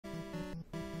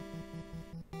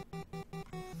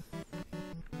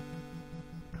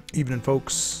Evening,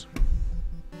 folks.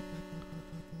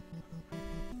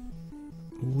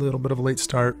 A little bit of a late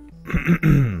start.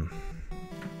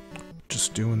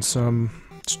 Just doing some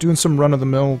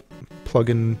run-of-the-mill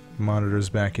plug-in monitors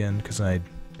back in because I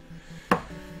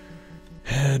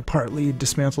had partly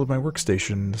dismantled my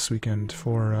workstation this weekend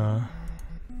for a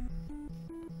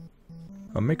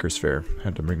Maker's Fair.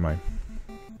 Had to bring my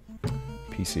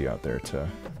PC out there to,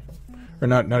 or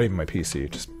not even my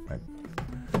PC, just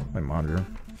my monitor,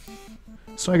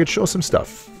 so I could show some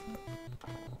stuff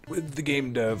with the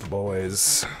game dev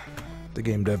boys, the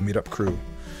game dev meetup crew.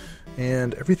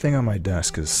 And everything on my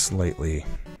desk is slightly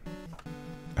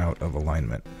out of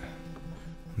alignment.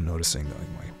 I'm noticing that like,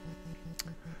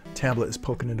 my tablet is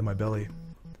poking into my belly.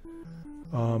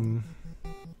 So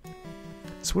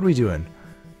what are we doing?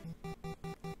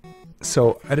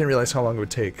 So I didn't realize how long it would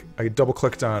take. I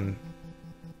double-clicked on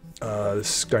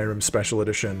Skyrim Special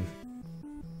Edition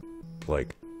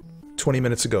like 20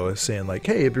 minutes ago, saying like,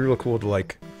 hey, it'd be real cool to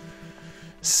like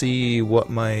see what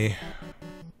my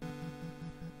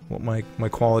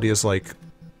quality is like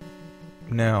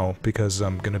now, because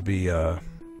I'm gonna be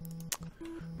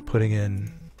putting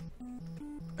in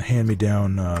a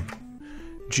hand-me-down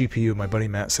GPU my buddy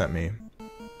Matt sent me,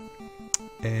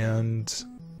 and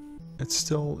it's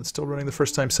still running the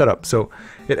first time setup. So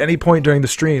at any point during the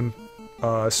stream,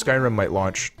 Skyrim might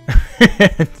launch,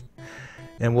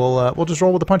 and we'll just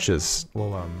roll with the punches.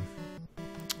 We'll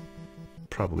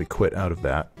probably quit out of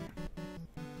that,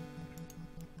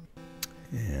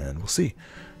 and we'll see.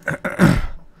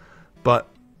 But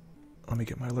let me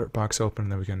get my alert box open,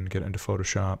 and then we can get into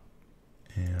Photoshop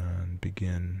and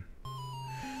begin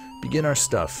our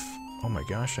stuff. Oh my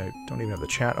gosh, I don't even have the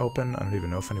chat open. I don't even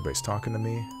know if anybody's talking to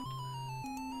me.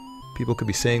 People could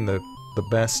be saying the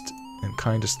best and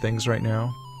kindest things right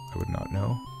now. I would not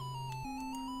know.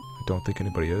 I don't think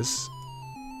anybody is.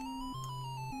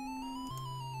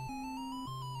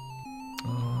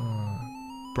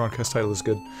 Broadcast title is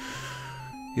good.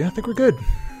 Yeah, I think we're good. Let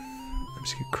me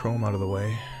just get Chrome out of the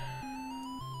way.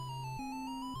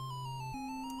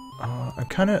 I'm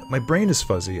kind of, my brain is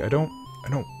fuzzy. I don't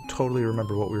totally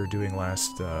remember what we were doing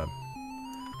last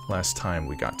time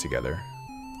we got together.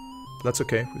 But that's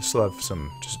okay. We still have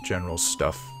some just general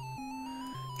stuff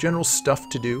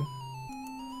to do,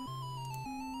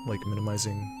 like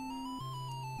minimizing.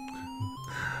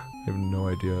 I have no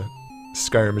idea.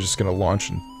 Skyrim is just gonna launch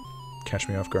and catch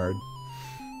me off guard.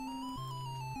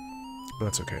 But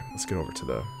that's okay. Let's get over to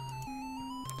the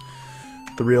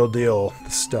real deal, the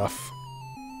stuff.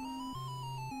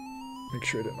 Make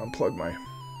sure I didn't unplug my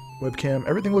webcam.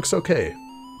 Everything looks okay.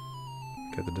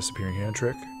 Got the disappearing hand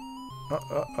trick.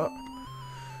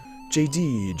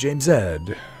 JD, James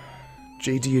Ed,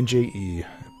 JD and JE.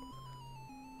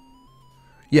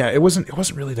 Yeah, it wasn't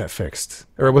really that fixed,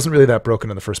 or it wasn't really that broken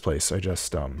in the first place. I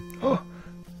just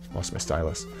lost my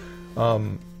stylus.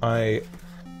 I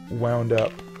wound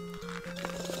up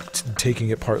taking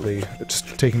it partly,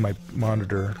 just taking my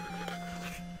monitor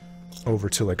over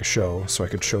to like a show so I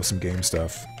could show some game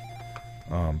stuff.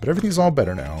 But everything's all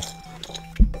better now.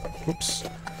 Whoops.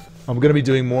 I'm gonna be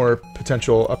doing more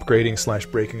potential upgrading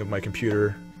 / breaking of my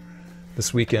computer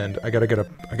this weekend. I gotta get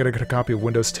a copy of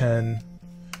Windows 10,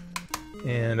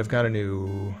 and I've got a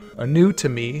new to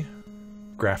me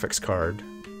graphics card.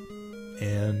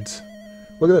 And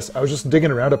look at this. I was just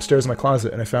digging around upstairs in my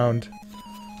closet, and I found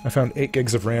 8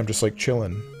 gigs of RAM just like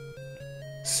chilling.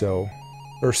 So,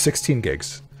 or 16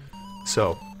 gigs.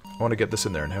 So I want to get this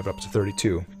in there and have it up to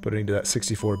 32, put it into that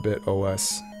 64-bit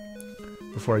OS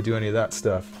before I do any of that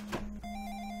stuff.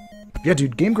 Yeah,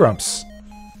 dude, Game Grumps.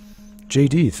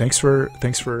 JD, thanks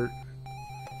for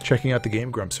checking out the Game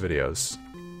Grumps videos.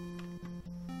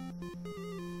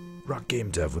 Rock Game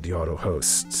Dev with the auto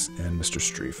hosts, and Mr.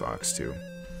 Stree Fox too.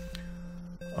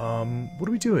 What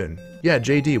are we doing? Yeah,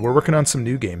 JD, we're working on some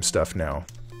new game stuff now.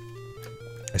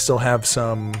 I still have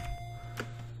some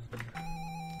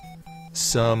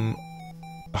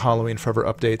Halloween Forever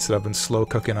updates that I've been slow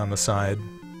cooking on the side.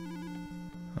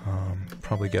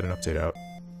 Probably get an update out.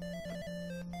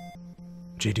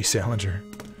 JD Salinger.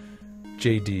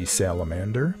 JD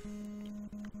Salamander.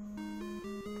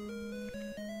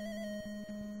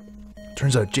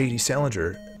 Turns out JD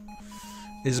Salinger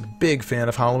is a big fan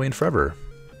of Halloween Forever.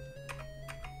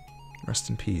 Rest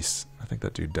in peace. I think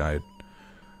that dude died.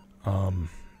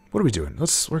 What are we doing?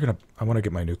 I want to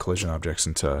get my new collision objects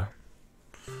into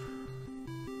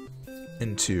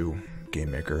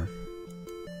GameMaker.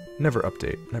 Never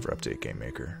update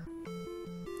GameMaker.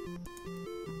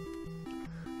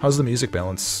 How's the music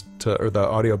balance or the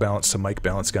audio balance to mic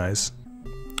balance, guys?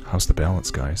 How's the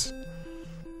balance, guys?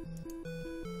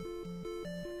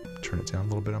 turn it down a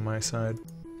little bit on my side.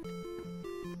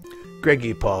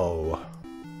 Greggy Poe.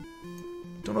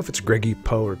 Don't know if it's Greggy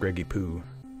Poe or Greggy Poo.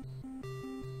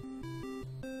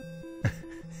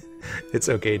 It's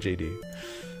okay, JD.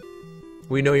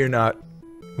 We know you're not.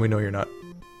 We know you're not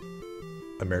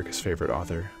America's favorite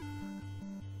author.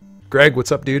 Greg,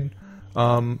 what's up, dude?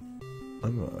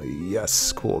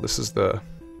 Yes, cool. This is the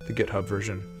GitHub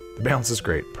version. The balance is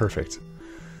great. Perfect.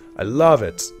 I love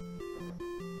it.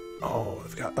 Oh,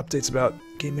 I've got updates about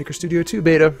Game Maker Studio 2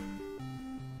 beta.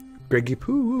 Greggy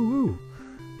Poo woo woo.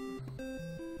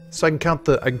 So I can count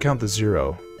the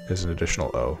 0 as an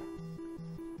additional O.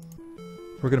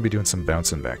 We're gonna be doing some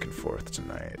bouncing back and forth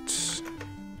tonight.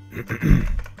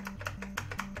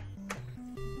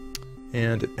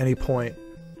 And at any point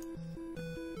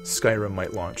Skyrim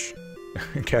might launch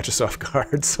and catch us off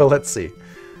guard, so let's see.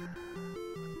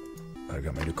 I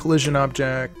got my new collision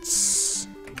objects.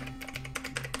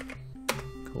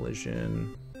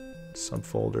 Collision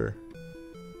subfolder.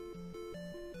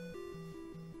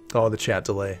 Oh, the chat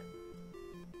delay.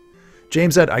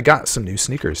 James said, I got some new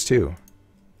sneakers too.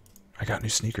 I got new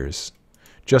sneakers.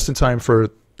 Just in time for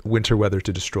winter weather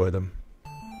to destroy them.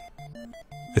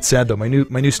 It's sad though, my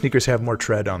new sneakers have more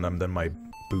tread on them than my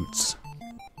boots.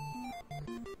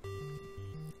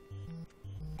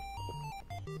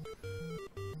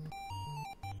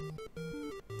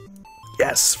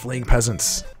 Yes, fleeing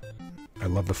peasants. I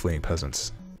love the fleeing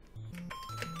peasants.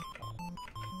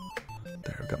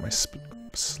 There, I've got my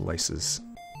slices.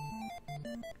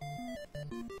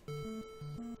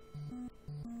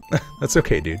 That's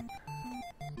okay, dude.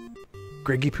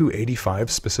 Greggy Poo 85,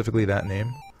 specifically that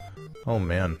name? Oh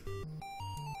man.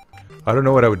 I don't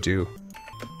know what I would do.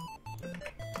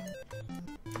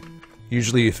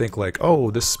 Usually you think like,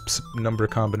 oh, this number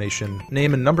combination,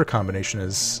 name and number combination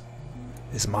is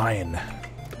mine.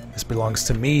 This belongs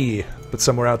to me. But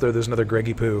somewhere out there's another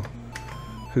Greggy Poo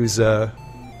who's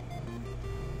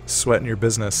sweating your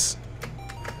business.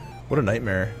 What a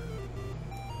nightmare.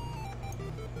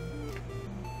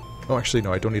 Oh, actually,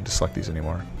 no, I don't need to select these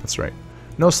anymore. That's right.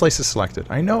 No slices selected.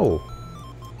 I know!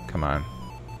 Come on.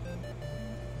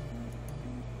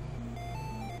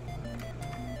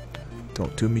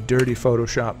 Don't do me dirty,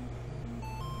 Photoshop.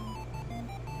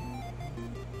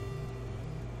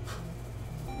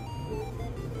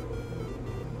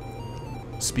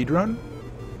 Speedrun?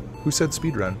 Who said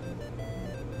speedrun?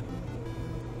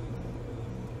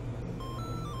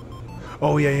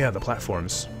 Oh, yeah, the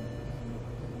platforms.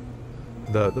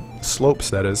 The slopes,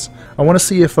 that is. I want to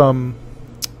see if oh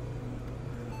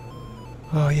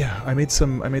yeah, I made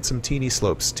some teeny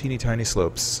slopes, teeny tiny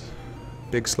slopes,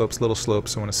 big slopes, little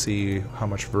slopes. I want to see how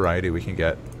much variety we can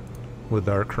get with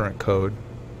our current code.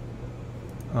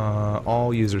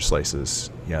 All user slices.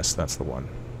 Yes, that's the one.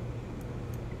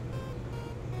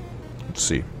 Let's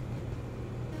see.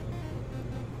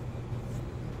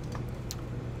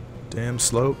 Damn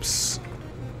slopes.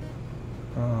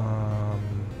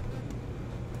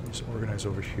 Just organize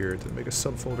over here. Did it make a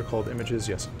subfolder called images?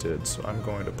 Yes, it did. So I'm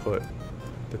going to put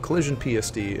the collision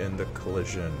PSD in the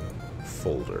collision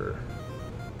folder.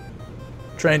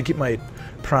 Trying to keep my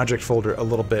project folder a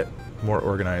little bit more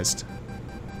organized.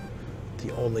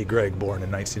 The only Greg born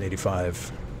in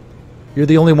 1985. You're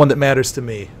the only one that matters to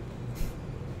me.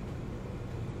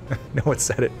 No one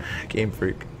said it. Game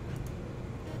Freak.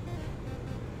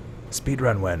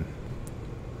 Speedrun when?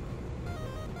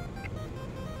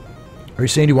 Are you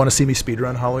saying you want to see me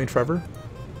speedrun Halloween Forever?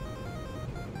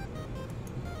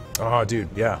 Oh, dude,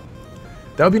 yeah.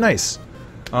 That would be nice.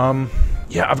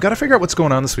 Yeah, I've got to figure out what's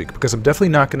going on this week, because I'm definitely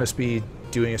not going to be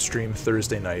doing a stream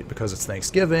Thursday night, because it's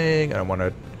Thanksgiving, and I want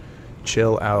to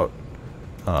chill out.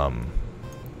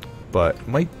 But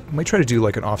might try to do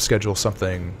like an off-schedule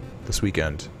something this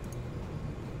weekend.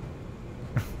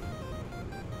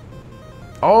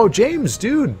 Oh, James,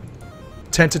 dude!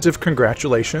 Tentative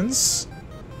congratulations.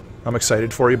 I'm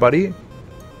excited for you, buddy.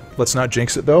 Let's not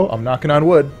jinx it, though. I'm knocking on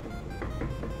wood.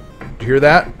 You hear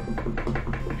that?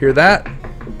 Hear that?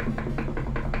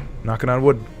 Knocking on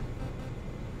wood.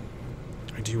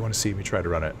 Do you want to see me try to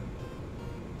run it?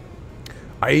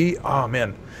 Oh,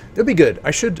 man. That'd be good.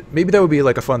 Maybe that would be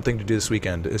like a fun thing to do this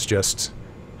weekend, is just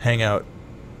hang out,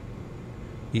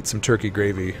 eat some turkey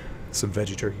gravy, some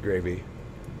veggie turkey gravy,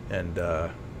 and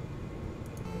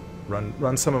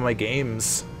run some of my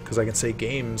games, because I can say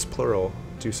games, plural,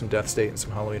 do some Death State and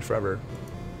some Halloween Forever.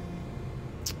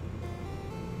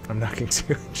 I'm knocking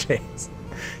to James.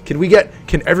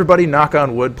 Can everybody knock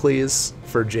on wood, please,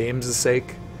 for James's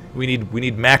sake? We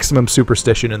need maximum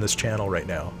superstition in this channel right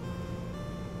now.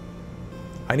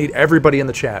 I need everybody in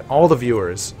the chat, all the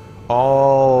viewers,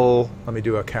 let me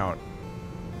do a count.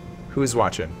 Who's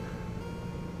watching?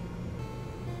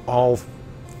 All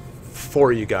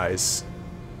four of you guys.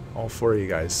 All four of you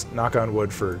guys. Knock on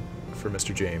wood for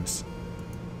Mr. James.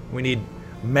 We need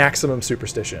maximum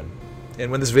superstition. And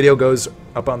when this video goes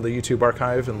up on the YouTube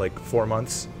archive in like 4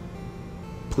 months,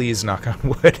 please knock on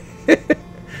wood.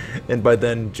 And by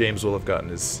then, James will have gotten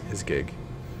his gig.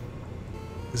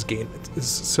 It's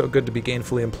so good to be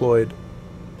gainfully employed.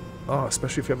 Oh,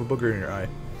 especially if you have a booger in your eye.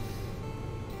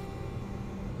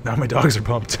 Now my dogs are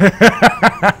pumped.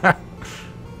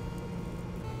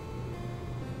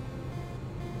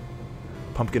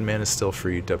 Pumpkin Man is still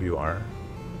free, WR.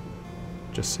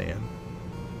 Just saying.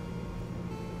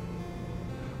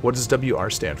 What does WR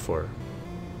stand for?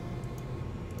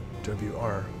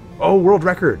 WR. Oh, world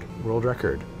record! World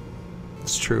record.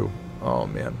 It's true. Oh,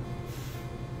 man.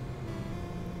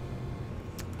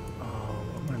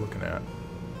 What am I looking at?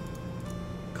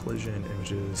 Collision,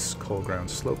 images, cold ground,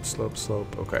 slope, slope,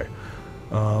 slope. Okay.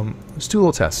 Let's do a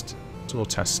little test. Let's do a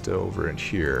little test over in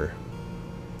here.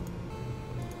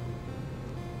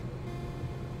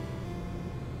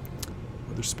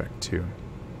 With respect to...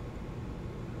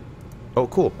 Oh,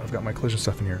 cool. I've got my collision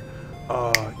stuff in here.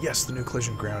 Yes, the new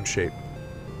collision ground shape.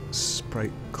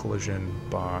 Sprite collision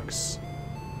box.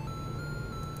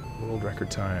 World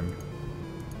record time.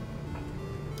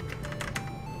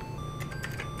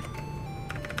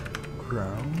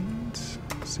 Ground.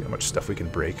 See how much stuff we can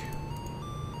break.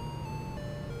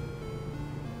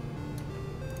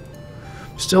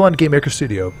 Still on Game Maker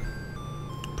Studio.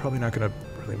 Probably not going to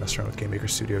really mess around with Game Maker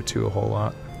Studio 2 a whole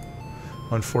lot,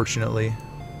 unfortunately.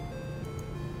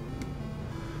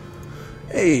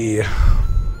 Hey!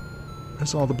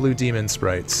 There's all the blue demon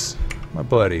sprites. My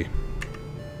buddy.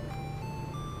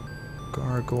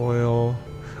 Gargoyle.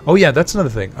 Oh yeah, that's another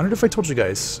thing. I don't know if I told you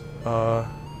guys. No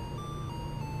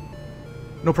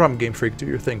problem, Game Freak. Do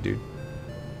your thing, dude.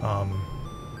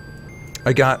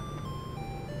 I got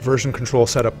version control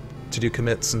set up to do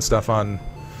commits and stuff on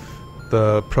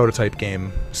the prototype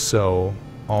game, so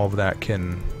all of that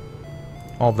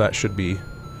should be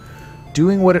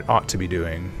doing what it ought to be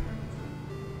doing.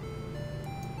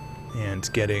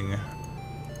 And getting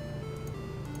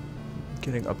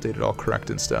updated all correct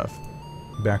and stuff.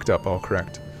 Backed up all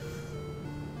correct.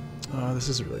 This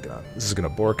is really gonna... This is gonna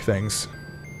bork things.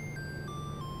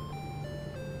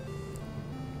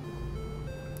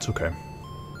 It's okay.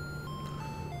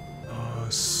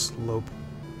 Slope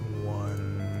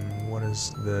 1... What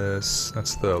is this?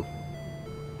 That's the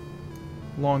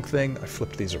long thing. I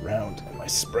flipped these around in my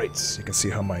sprites. You can see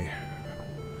how my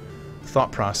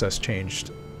thought process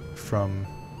changed from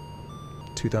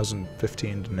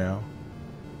 2015 to now.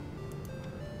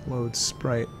 Load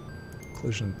sprite,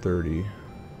 collision 30,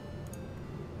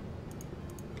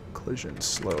 collision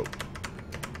slope.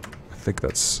 I think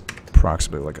that's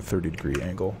approximately like a 30-degree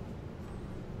angle.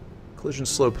 Collision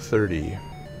slope 30.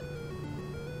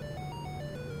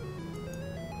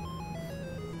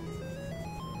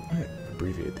 I'm gonna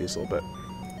abbreviate these a little bit.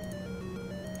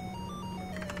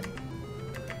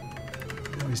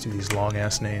 I always do these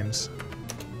long-ass names.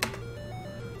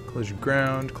 Collision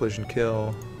ground, collision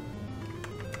kill.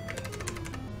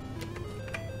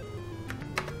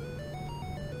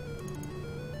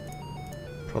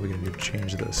 Probably gonna need to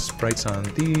change the sprites on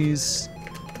these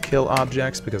kill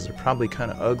objects because they're probably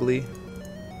kind of ugly.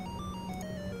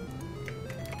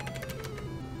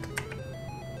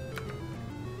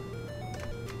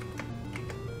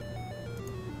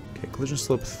 Okay, collision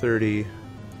slope 30.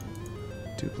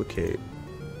 Duplicate.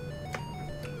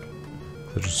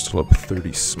 Collision slope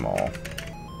 30 small.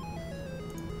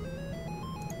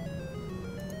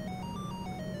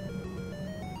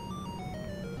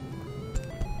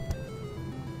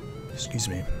 Excuse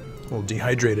me. A little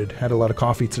dehydrated. Had a lot of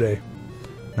coffee today.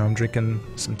 Now I'm drinking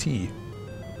some tea.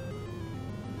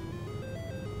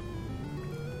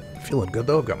 Feeling good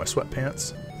though. I've got my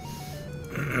sweatpants.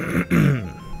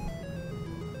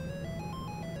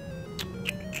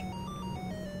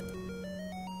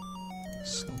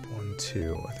 Slope 1,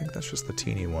 2. I think that's just the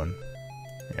teeny one.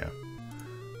 Yeah.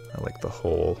 I like the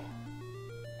whole...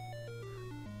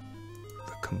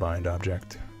 the combined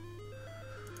object.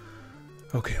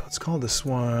 Okay, let's call this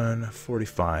one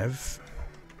 45.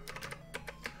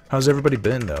 How's everybody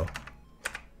been, though?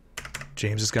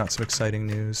 James has got some exciting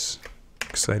news.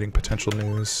 Exciting potential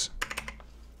news.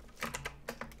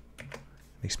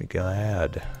 Makes me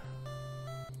glad.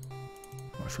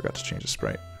 Oh, I forgot to change the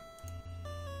sprite.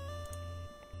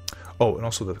 Oh, and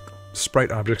also the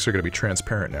sprite objects are going to be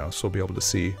transparent now, so we'll be able to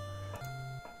see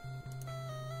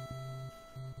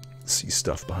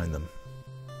stuff behind them.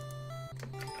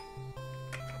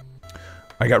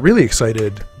 I got really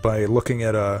excited by looking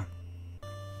at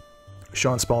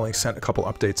Sean Spaulding sent a couple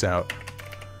updates out,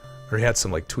 or he had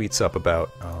some like tweets up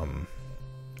about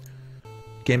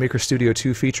Game Maker Studio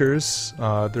 2 features.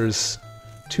 There's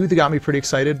two that got me pretty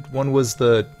excited. One was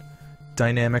the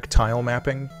dynamic tile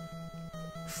mapping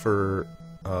for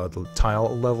the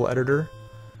tile level editor,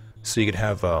 so you could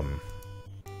have. Let me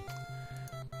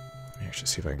actually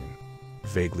see if I can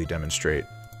vaguely demonstrate.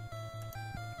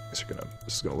 This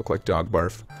is gonna look like dog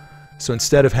barf. So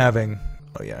instead of having,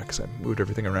 oh yeah, because I moved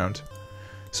everything around.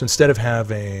 So instead of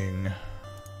having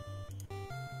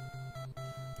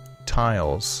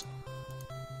tiles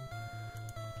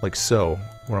like so,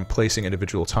 where I'm placing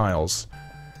individual tiles,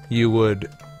 you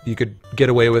could get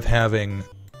away with having,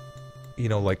 you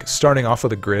know, like starting off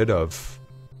with a grid of,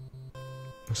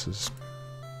 let's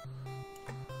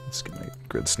get my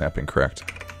grid snapping correct.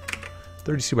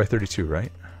 32 by 32,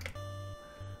 right?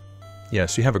 Yeah,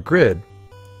 so you have a grid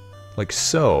like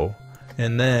so,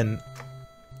 and then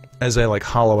as I like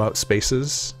hollow out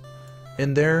spaces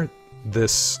in there,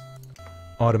 this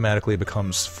automatically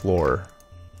becomes floor.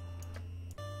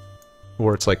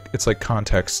 Or it's like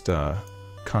context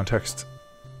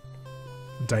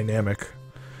dynamic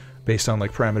based on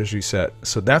like parameters you set.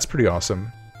 So that's pretty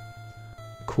awesome.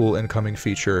 Cool incoming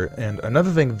feature. And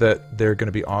another thing that they're going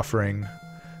to be offering,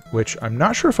 which I'm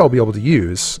not sure if I'll be able to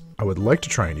use, I would like to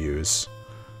try and use,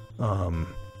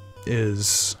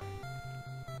 is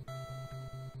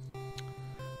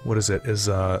what is it? Is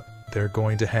they're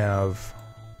going to have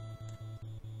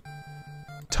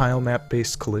tile map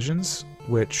based collisions,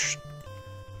 which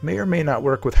may or may not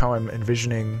work with how I'm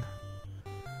envisioning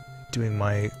doing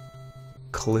my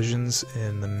collisions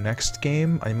in the next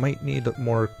game. I might need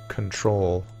more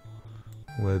control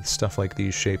with stuff like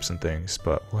these shapes and things,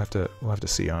 but we'll have to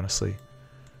see, honestly.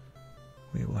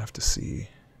 We will have to see.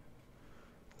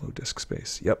 Low disk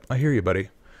space. Yep, I hear you, buddy.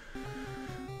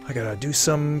 I gotta do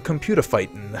some computer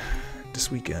fighting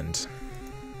this weekend.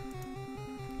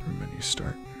 Menu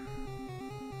start.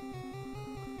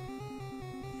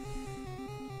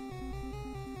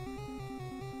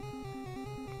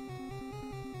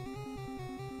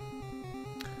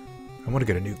 I want to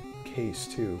get a new case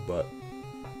too, but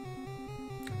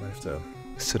I might have to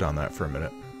sit on that for a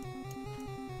minute.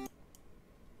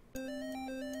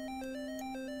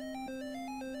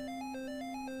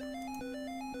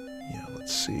 Yeah,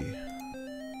 let's see.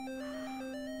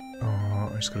 I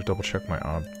just gotta double check my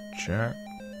objects.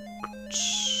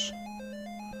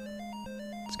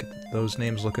 Let's get those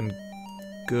names looking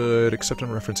good, except I'm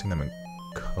referencing them in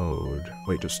code.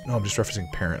 Wait, no, I'm just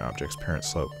referencing parent objects, parent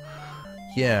slope.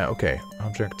 Yeah, okay.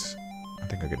 Object. I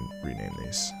think I can rename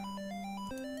these.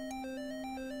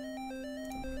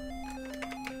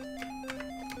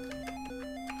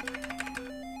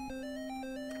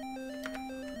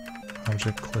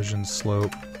 Object collision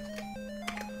slope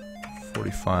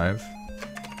 45.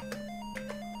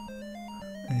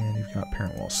 And you've got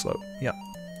parent wall slope. Yep.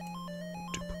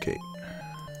 Duplicate.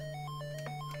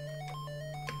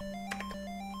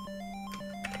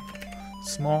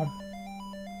 Small.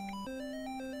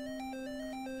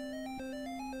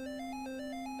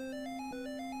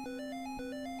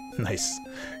 Nice.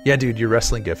 Yeah, dude, your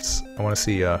wrestling gifts. I want to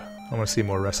see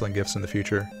more wrestling gifts in the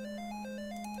future.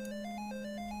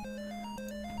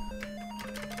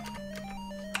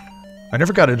 I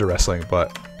never got into wrestling,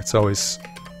 but it's always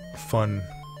fun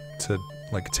to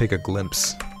like take a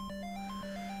glimpse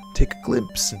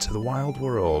into the wild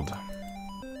world.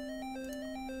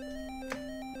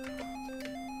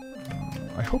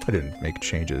 I hope I didn't make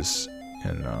changes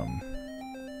in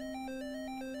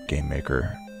Game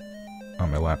Maker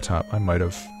on my laptop. I might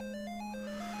have.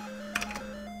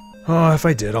 Oh, if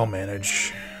I did, I'll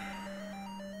manage.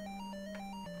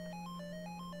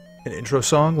 An intro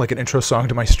song? Like an intro song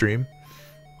to my stream?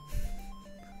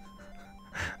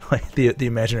 Like the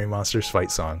Imaginary Monsters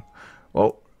fight song.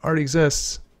 Well, already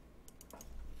exists.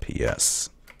 P.S.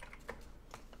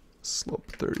 Slope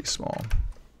 30 small.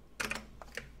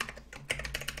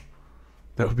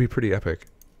 That would be pretty epic.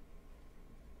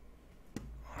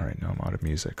 Alright, now I'm out of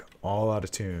music. All out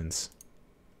of tunes.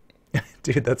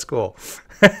 Dude, that's cool.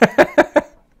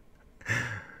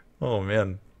 Oh,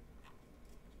 man.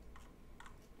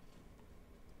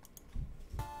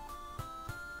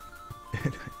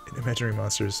 An Imaginary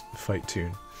Monsters fight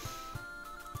tune.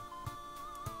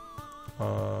 What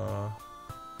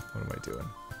am I doing?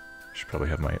 I should probably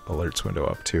have my alerts window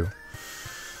up, too.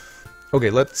 Okay,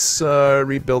 let's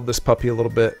rebuild this puppy a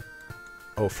little bit.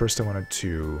 Oh, first I wanted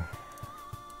to...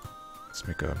 Let's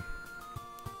make a...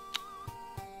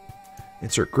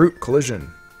 Insert group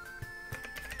collision.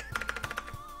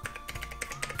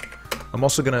 I'm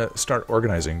also gonna start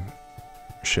organizing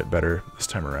shit better this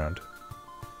time around.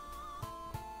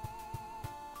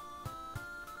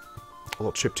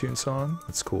 little chiptune song.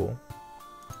 That's cool.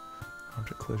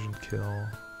 Object collision kill.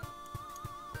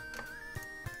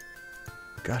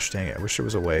 Gosh dang it, I wish there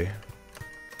was a way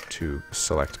to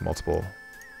select multiple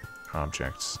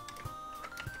objects.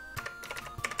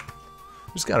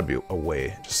 There's gotta be a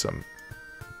way, just some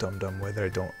dumb way that I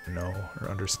don't know or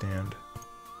understand.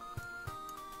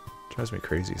 Drives me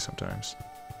crazy sometimes.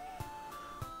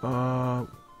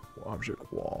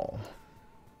 Object wall.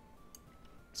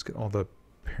 Let's get all the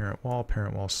parent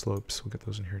wall slopes. We'll get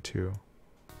those in here too.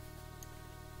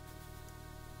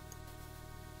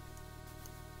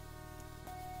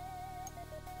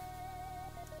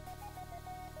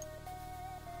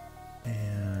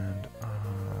 And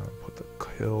put the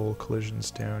kill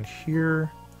collisions down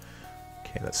here.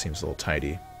 Okay, that seems a little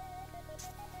tidy.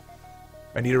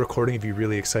 I need a recording of you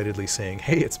really excitedly saying,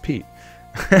 "Hey, it's Pete."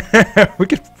 we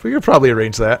could probably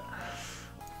arrange that.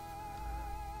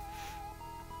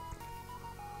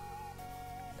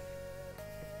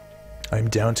 I'm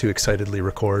down to excitedly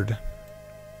record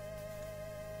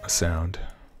a sound.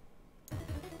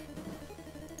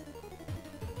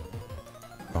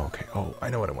 Okay. Oh, I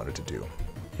know what I wanted to do.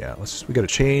 Yeah, we gotta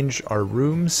change our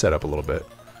room setup a little bit.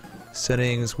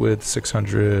 Settings with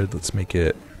 600. Let's make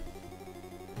it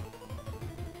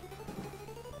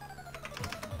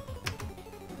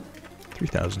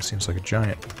 3,000 seems like a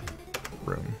giant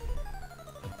room.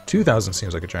 2,000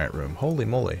 seems like a giant room. Holy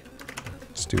moly.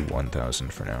 Let's do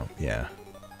 1,000 for now. Yeah.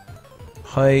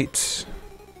 Height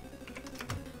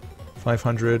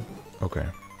 500. Okay.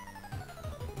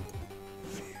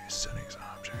 View settings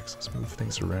objects. Let's move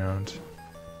things around.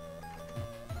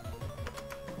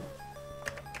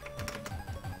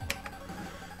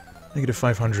 Negative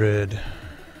 500.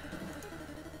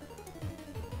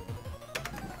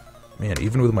 Man,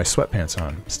 even with my sweatpants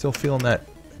on, still feeling that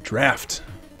draft.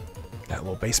 That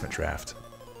little basement draft.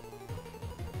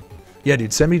 Yeah,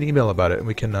 dude, send me an email about it and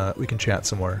we can chat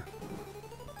some more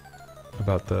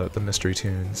about the mystery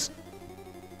tunes.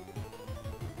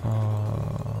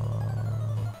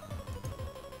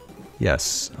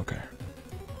 Yes, okay.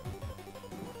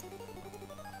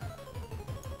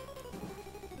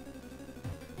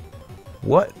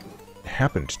 What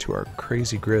happened to our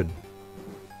crazy grid?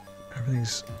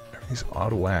 Everything's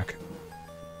out of whack.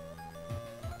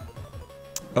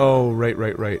 Oh,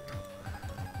 right.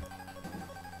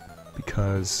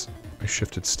 Because I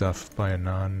shifted stuff by a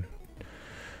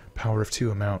non-power of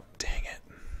 2 amount. Dang it.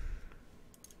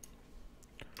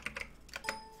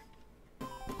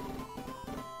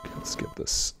 Okay, let's get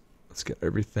this. Let's get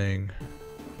everything.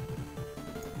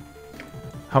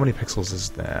 How many pixels is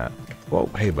that? Whoa,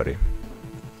 hey, buddy.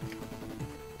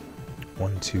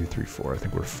 1, 2, 3, 4. I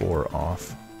think we're 4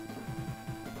 off.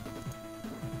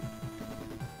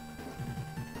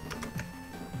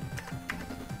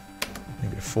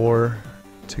 -4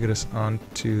 to get us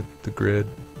onto the grid.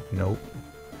 Nope.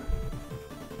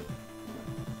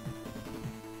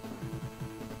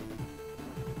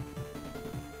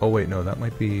 Oh wait, no, that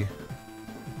might be...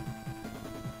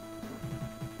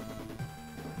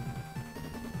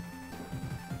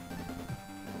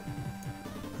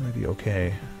 That might be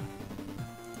okay.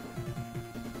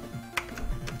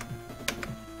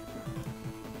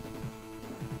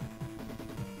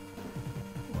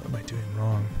 What am I doing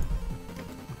wrong?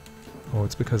 Oh,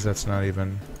 it's because that's not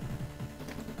even...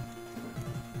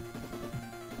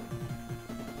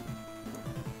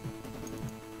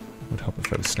 Would help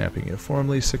if I was snapping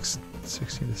uniformly. 16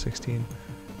 to 16.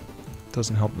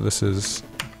 Doesn't help that this is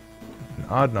an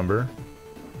odd number.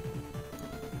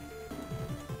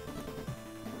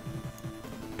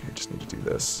 Okay, just need to do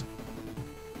this.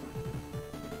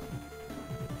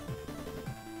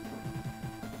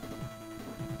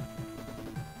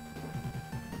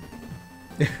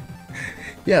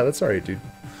 Yeah, that's alright, dude.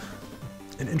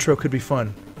 An intro could be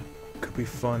fun. Could be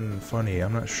funny,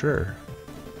 I'm not sure.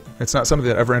 It's not something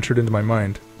that ever entered into my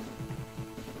mind.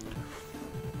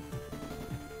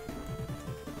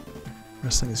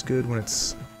 Wrestling is good when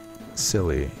it's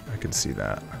silly. I can see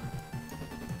that.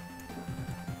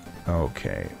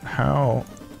 Okay, how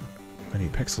many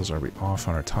pixels are we off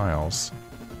on our tiles?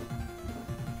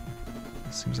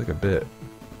 Seems like a bit.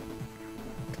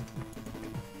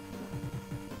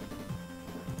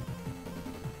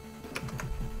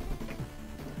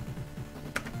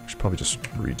 Probably just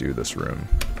redo this room.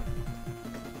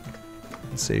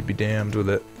 And say be damned with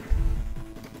it.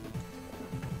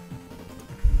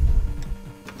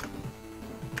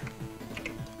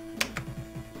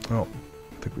 Oh,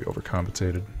 I think we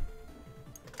overcompensated.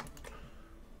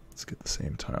 Let's get the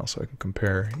same tile so I can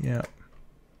compare. Yeah.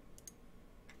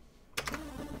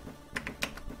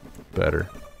 Better.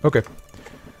 Okay.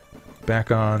 Back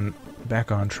on back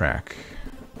on track.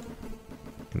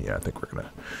 And yeah, I think we're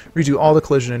gonna redo all the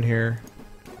collision in here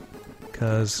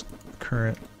because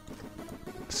current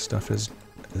stuff is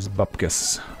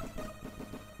bupkis.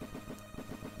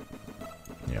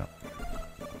 Yeah.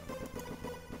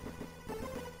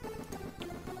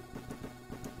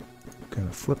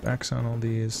 Gonna flip X on all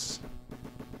these.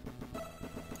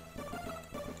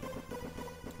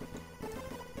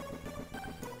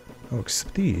 Oh,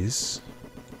 except these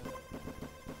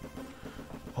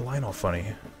align all funny.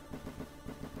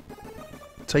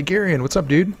 Tigerian, what's up,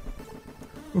 dude?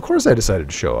 Of course I decided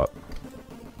to show up.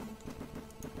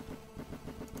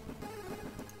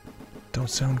 Don't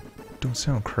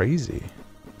sound crazy.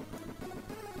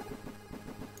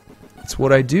 It's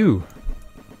what I do.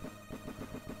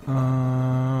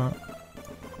 I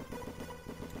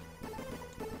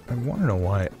want to know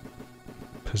why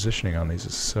positioning on these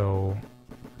is so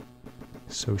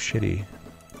shitty.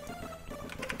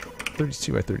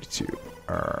 32 by 32.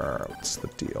 What's the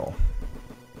deal?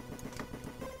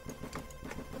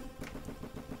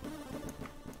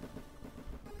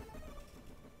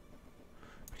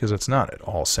 Because it's not at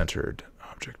all centered.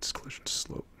 Object collision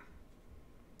slope.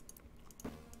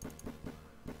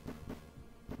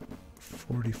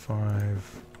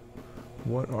 45.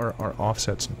 What are our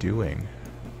offsets doing?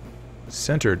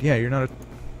 Centered. Yeah, you're not a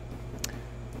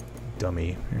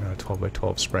dummy. You're not a 12 by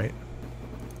 12 sprite.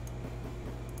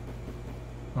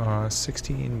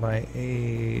 16 by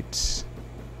 8.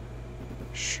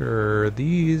 Sure,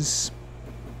 these...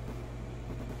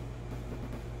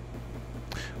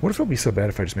 What if it would be so bad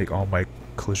if I just make all my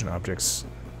collision objects...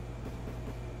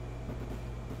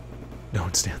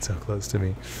 Don't stand so close to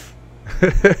me.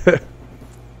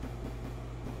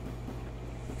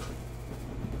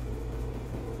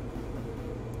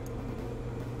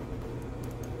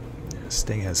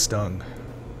 Sting has stung.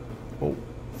 Oh,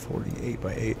 48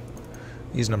 by 8.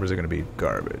 These numbers are going to be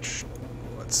garbage.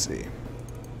 Let's see.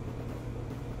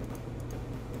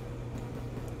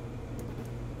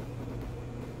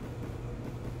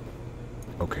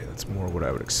 Okay, that's more what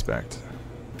I would expect.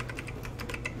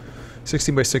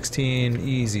 16 by 16,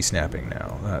 easy snapping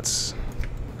now. That's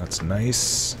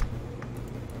nice.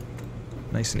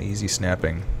 Nice and easy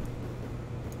snapping.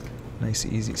 Nice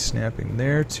easy snapping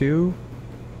there too.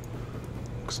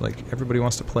 Looks like everybody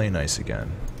wants to play nice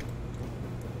again.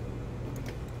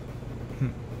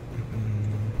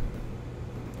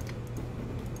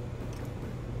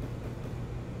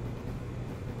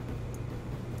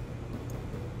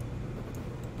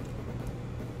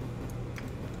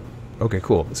 Okay,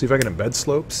 cool. Let's see if I can embed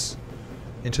slopes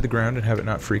into the ground and have it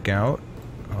not freak out.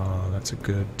 That's a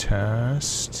good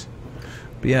test.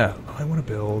 But yeah, I want to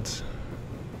build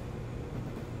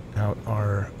out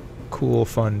our cool,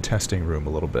 fun testing room a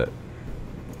little bit.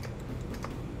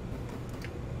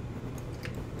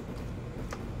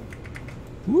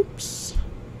 Whoops.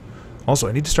 Also,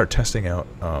 I need to start testing out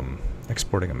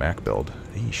exporting a Mac build.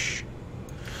 Eesh.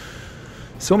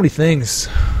 So many things.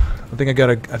 I think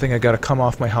I gotta come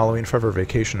off my Halloween Forever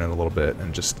vacation in a little bit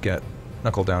and just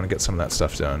knuckle down and get some of that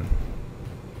stuff done.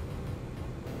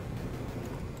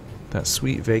 That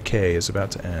sweet vacay is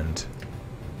about to end.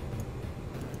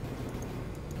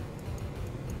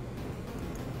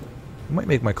 I might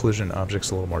make my collision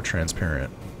objects a little more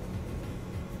transparent,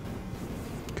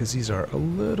 because these are a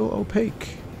little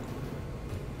opaque.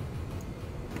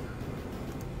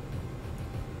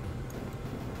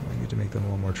 I need to make them a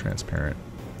little more transparent.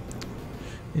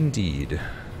 Indeed.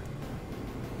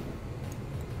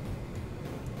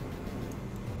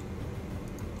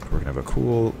 We're gonna have a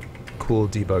cool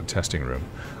debug testing room.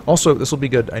 Also, this will be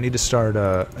good. I need to start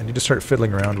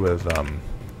fiddling around with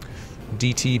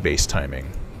DT based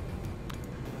timing,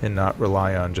 and not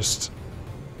rely on just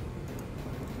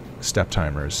step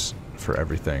timers for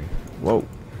everything. Whoa.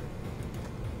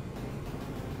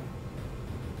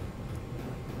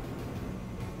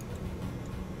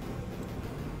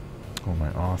 Oh,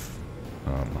 my off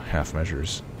half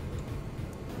measures.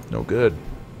 No good.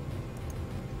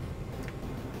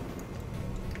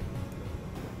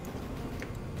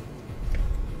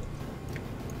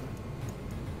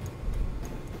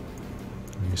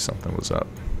 I knew something was up.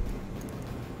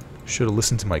 Should have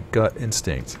listened to my gut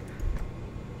instinct.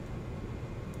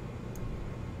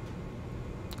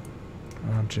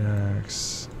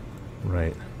 Objects.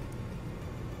 Right.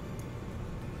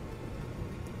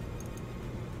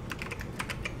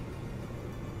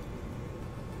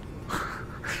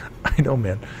 I know,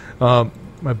 man.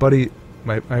 My buddy,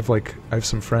 I have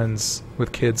some friends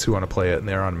with kids who want to play it, and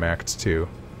they're on Macs too.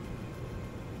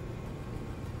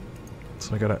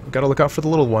 So I gotta look out for the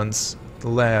little ones, the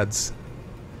lads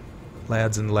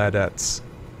and ladettes.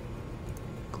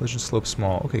 Collision slope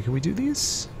small. Okay, can we do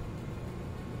these?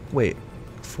 Wait,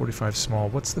 45 small.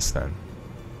 What's this then?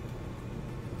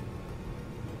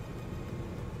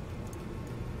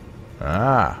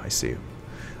 Ah, I see.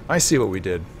 I see what we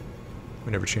did.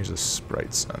 We never changed the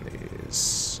sprites on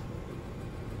these.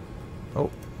 Oh,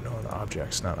 no, on the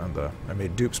objects, not on the... I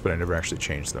made dupes, but I never actually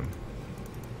changed them.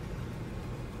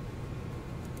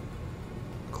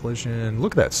 Collision...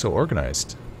 Look at that, so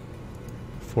organized.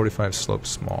 45 slope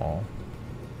small.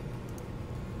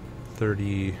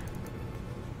 30...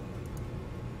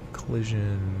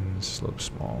 Collision slope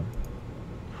small.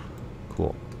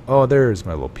 Cool. Oh, there's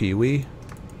my little peewee.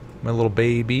 My little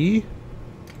baby.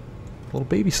 Little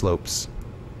baby slopes.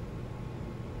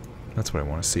 That's what I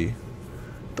want to see.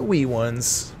 The wee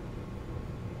ones.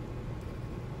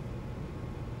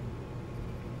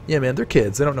 Yeah, man, they're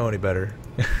kids. They don't know any better.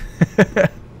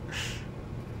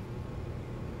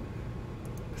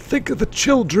 Think of the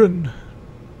children.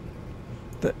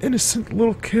 The innocent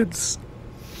little kids.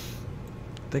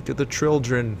 Think of the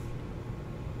children.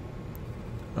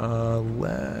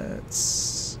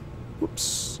 Let's...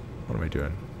 Whoops. What am I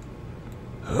doing?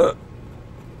 Huh.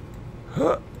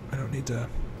 Huh. I don't need to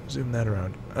zoom that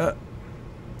around.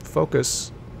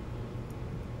 Focus.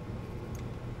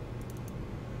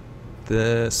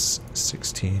 This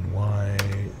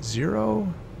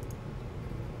 16Y0.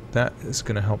 That is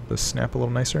going to help this snap a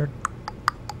little nicer.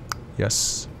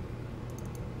 Yes.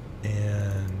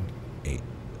 And 8,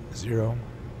 0.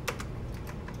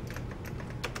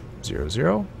 0,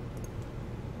 0.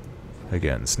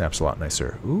 Again, snaps a lot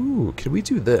nicer. Ooh, could we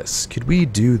do this? Could we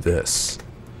do this?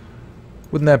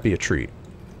 Wouldn't that be a treat?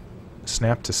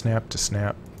 Snap to snap to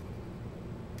snap.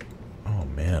 Oh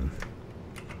man.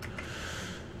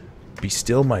 Be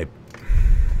still my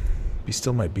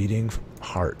beating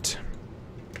heart.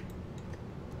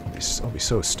 I'll be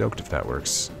so stoked if that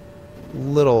works.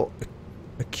 Little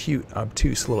acute,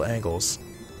 obtuse little angles.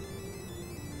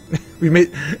 We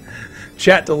made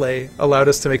chat delay allowed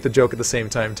us to make the joke at the same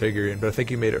time, Tigerian, but I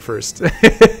think you made it first.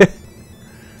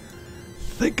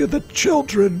 Think of the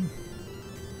children.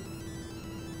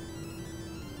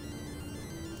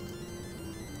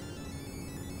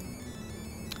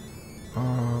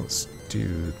 Let's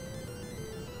do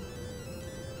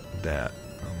that.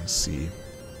 Let's see.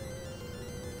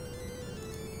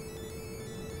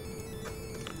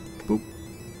 Boop.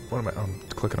 What am I? I'm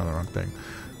clicking on the wrong thing.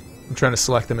 I'm trying to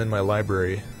select them in my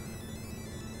library,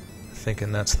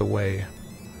 thinking that's the way,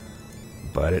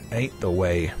 but it ain't the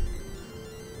way.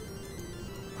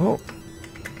 Oh.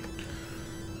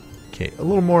 Okay, a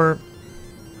little more.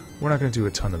 We're not going to do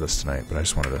a ton of this tonight, but I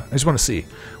just want to see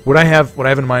what I have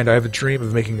in mind. I have a dream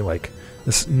of making like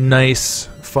this nice,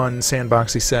 fun,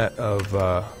 sandboxy set of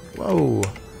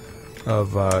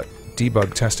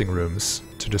debug testing rooms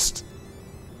to just,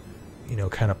 you know,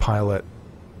 kind of pilot,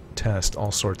 test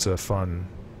all sorts of fun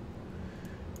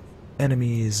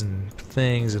enemies and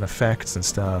things and effects and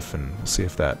stuff, and we'll see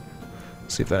if that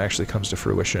actually comes to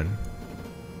fruition.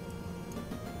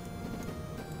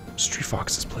 Street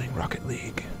Fox is playing Rocket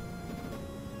League.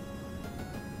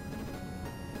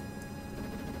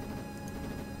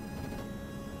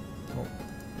 Oh.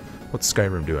 What's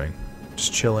Skyrim doing?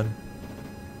 Just chilling.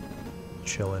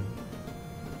 Chilling.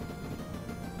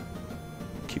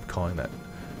 Keep calling that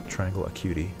triangle a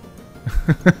cutie.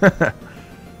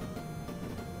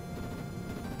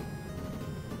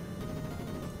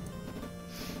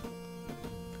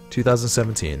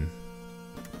 2017.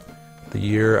 The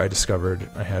year I discovered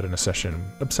I had an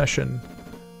obsession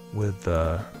with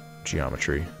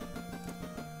geometry.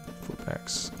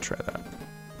 Flip-X, try that.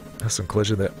 Has some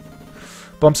collision that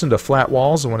bumps into flat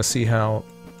walls. I want to see how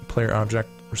player object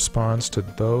responds to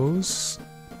those.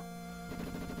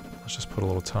 Let's just put a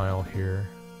little tile here.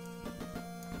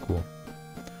 Cool.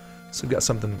 So we've got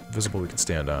something visible we can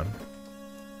stand on.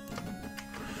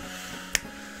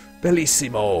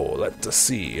 Bellissimo. Let's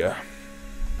see.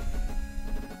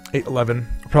 8:11.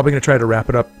 Probably gonna try to wrap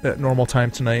it up at normal time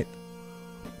tonight.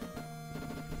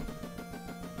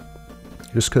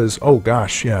 Just because, oh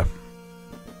gosh, yeah.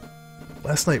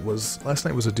 Last night was a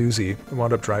doozy. I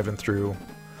wound up driving through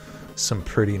some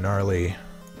pretty gnarly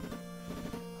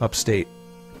upstate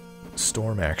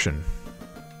storm action,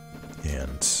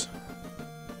 and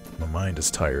my mind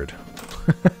is tired.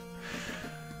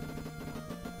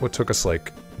 What took us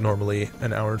like normally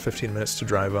an hour and 15 minutes to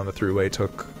drive on the thruway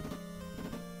took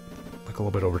like a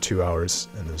little bit over 2 hours,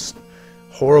 and there's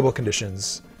horrible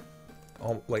conditions,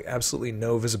 like absolutely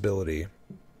no visibility.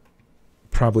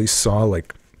 Probably saw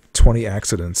like 20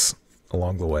 accidents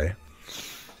along the way.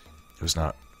 It was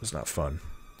not fun,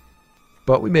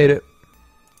 but we made it.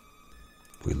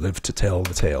 We live to tell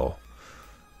the tale.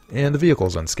 And the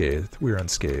vehicle's unscathed. We're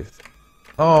unscathed.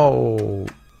 Oh,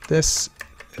 this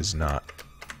is not...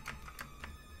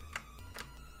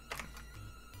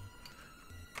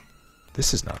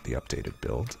 This is not the updated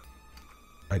build.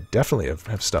 I definitely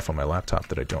have stuff on my laptop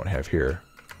that I don't have here.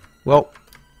 Well,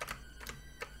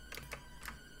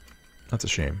 that's a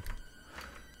shame.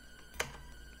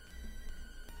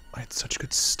 I had such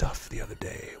good stuff the other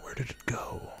day. Where did it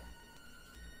go?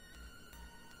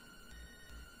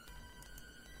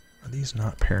 Are these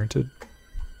not parented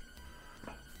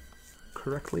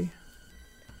correctly?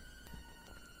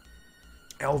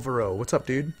 Alvaro, what's up,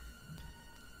 dude?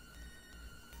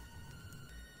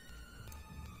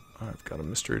 I've got a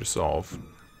mystery to solve.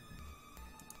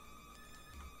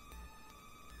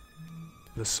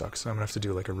 This sucks. I'm gonna have to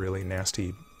do like a really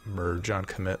nasty merge on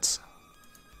commits.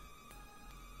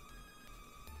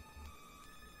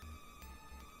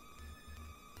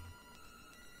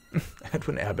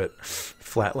 Edwin Abbott.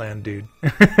 Flatland dude.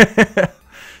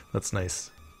 That's nice.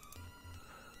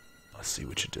 Let's see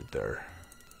what you did there.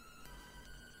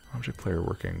 Object player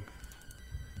working.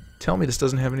 Tell me this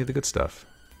doesn't have any of the good stuff.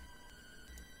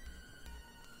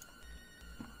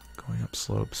 Going up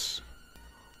slopes.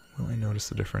 Will I notice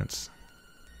the difference?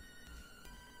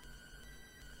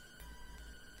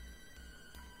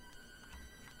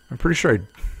 I'm pretty sure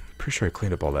I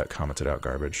cleaned up all that commented out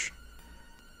garbage.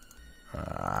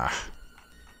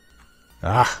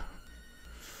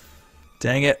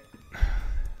 Dang it.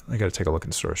 I gotta take a look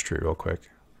in source tree real quick.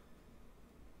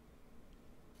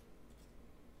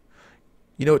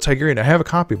 You know what, Tigerian, I have a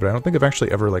copy, but I don't think I've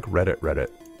actually ever like read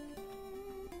it.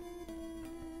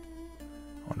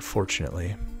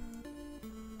 Unfortunately.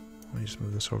 Let me just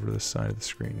move this over to this side of the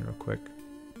screen real quick.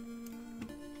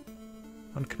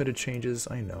 Uncommitted changes,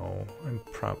 I know.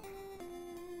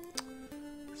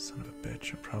 Son of a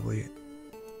bitch,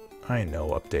 I know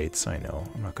updates, I know.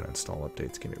 I'm not gonna install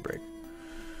updates, give me a break.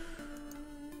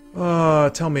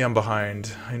 Tell me I'm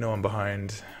behind. I know I'm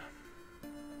behind.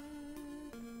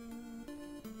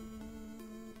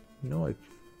 No,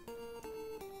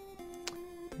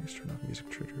 Thanks, turn off music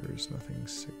triggers, nothing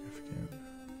significant.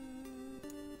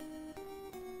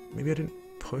 Maybe I didn't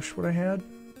push what I had?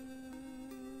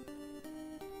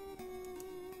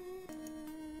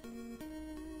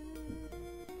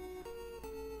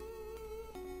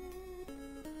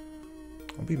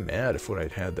 I'll be mad if what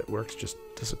I'd had that worked just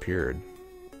disappeared.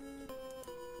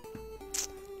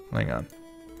 Hang on.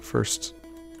 First,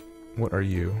 what are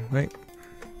you? Wait.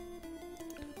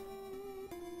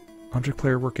 Object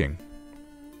player working.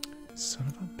 Son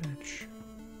of a bitch.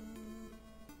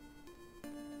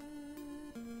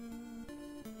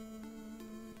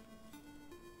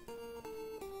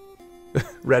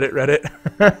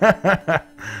 Reddit.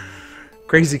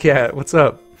 Crazy Cat, what's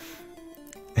up?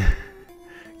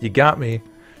 You got me.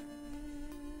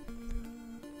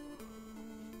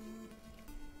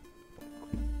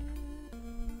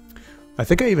 I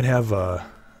think I even have, or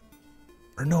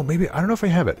no, maybe, I don't know if I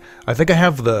have it. I think I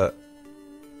have the,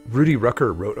 Rudy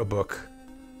Rucker wrote a book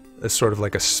as sort of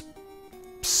like a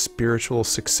spiritual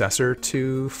successor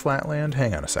to Flatland.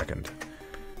 Hang on a second.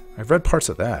 I've read parts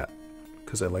of that,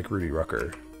 because I like Rudy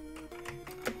Rucker.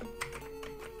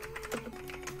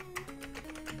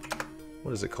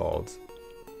 What is it called?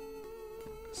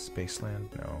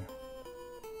 Spaceland? No.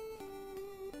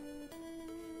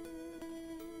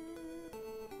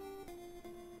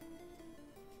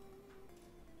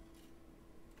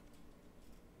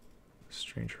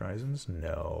 Strange Horizons?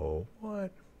 No.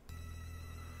 What?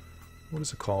 What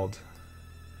is it called?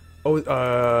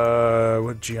 Oh,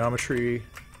 what, geometry?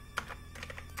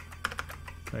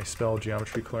 Can I spell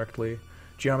geometry correctly?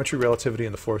 Geometry, relativity,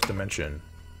 in the fourth dimension.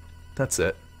 That's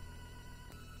it.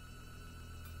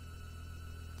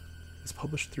 It's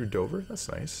published through Dover?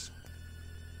 That's nice.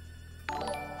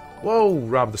 Whoa,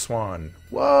 Rob the Swan.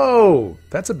 Whoa!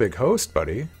 That's a big host,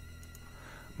 buddy.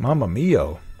 Mamma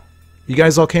mia. You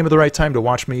guys all came at the right time to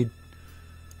watch me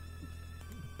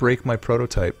break my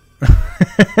prototype.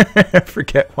 I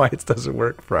forget why it doesn't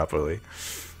work properly.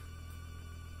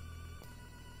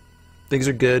 Things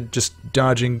are good, just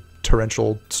dodging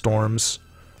torrential storms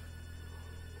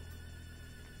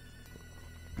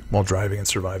while driving and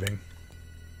surviving.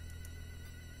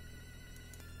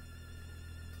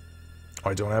 Oh,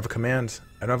 I don't have a command.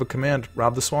 I don't have a command.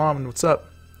 Rob the Swam, what's up?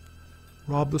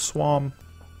 Rob the Swam.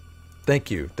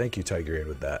 Thank you, Tigerian,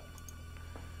 with that.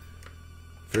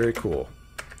 Very cool.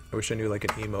 I wish I knew like an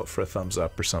emote for a thumbs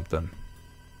up or something.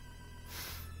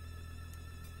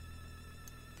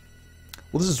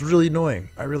 Well, this is really annoying.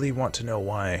 I really want to know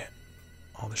why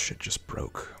all the shit just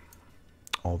broke.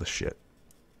 All the shit.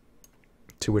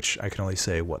 To which I can only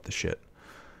say, what the shit.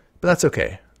 But that's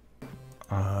okay.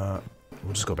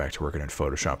 We'll just go back to working in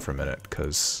Photoshop for a minute,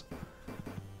 because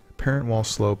parent wall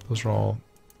slope, those are all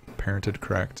parented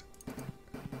correct.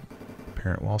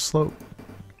 Parent wall slope.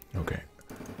 Okay.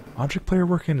 Object player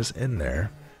working is in there.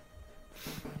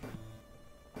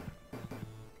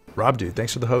 Rob dude,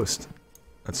 thanks for the host.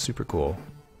 That's super cool.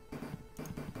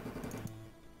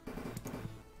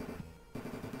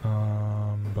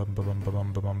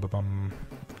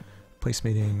 Place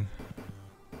meeting.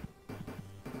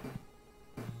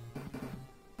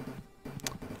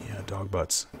 Yeah, dog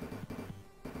butts.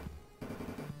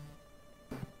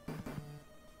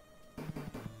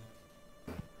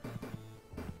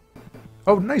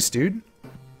 Oh, nice, dude.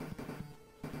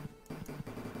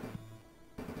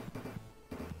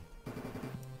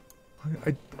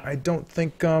 I don't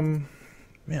think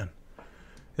man,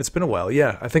 it's been a while.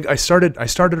 Yeah, I think I started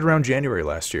around January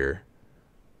last year.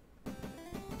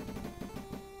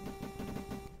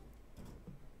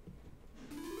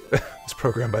 It's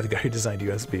programmed by the guy who designed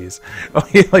USBs. Oh,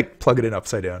 you like plug it in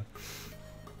upside down.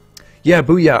 Yeah,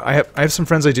 booyah. I have some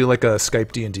friends I do like a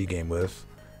Skype D&D game with,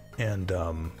 and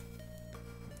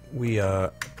we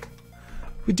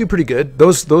do pretty good.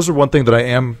 Those are one thing that I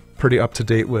am pretty up to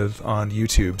date with on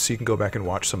YouTube, so you can go back and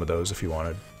watch some of those if you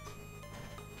wanted.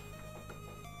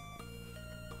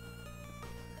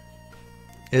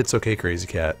 It's okay, Crazy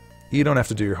Cat. You don't have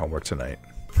to do your homework tonight.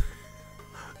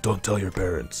 Don't tell your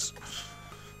parents.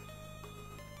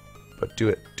 But do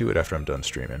it after I'm done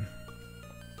streaming.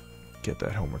 Get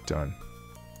that homework done.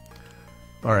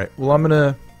 All right. Well, I'm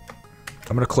gonna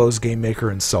close Game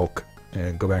Maker and Sulk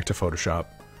and go back to Photoshop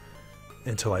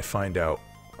until I find out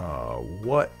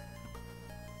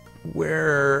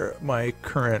where my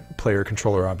current player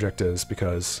controller object is,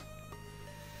 because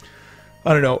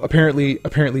I don't know,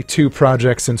 apparently 2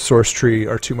 projects in Source Tree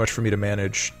are too much for me to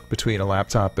manage between a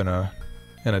laptop and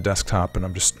a desktop, and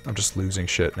I'm just losing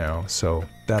shit now. So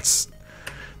that's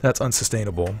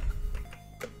unsustainable.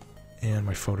 And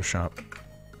my Photoshop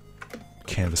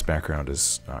canvas background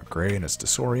is not gray and it's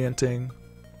disorienting.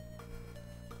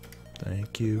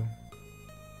 Thank you.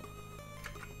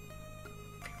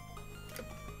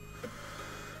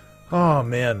 Oh,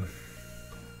 man.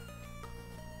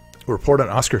 Report on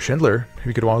Oscar Schindler.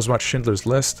 You could always watch Schindler's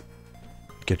List.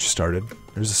 Get you started.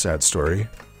 There's a sad story.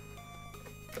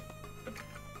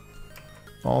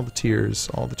 All the tears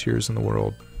in the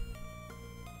world.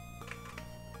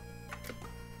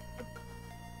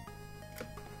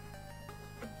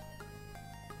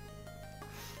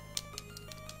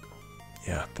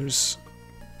 Yeah, there's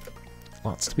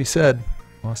lots to be said.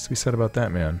 Lots to be said about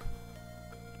that, man.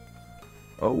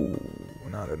 Oh,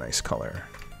 not a nice color.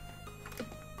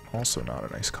 Also not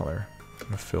a nice color. I'm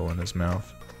gonna fill in his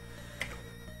mouth.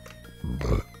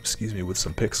 Excuse me, with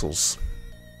some pixels.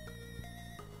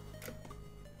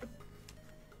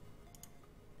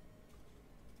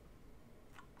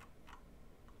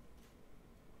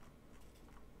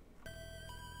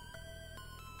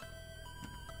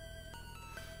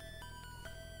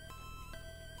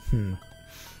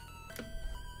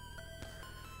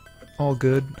 All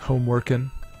good. Homeworking.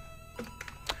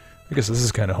 I guess this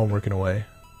is kind of homework in a way.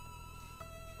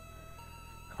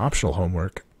 Optional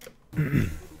homework.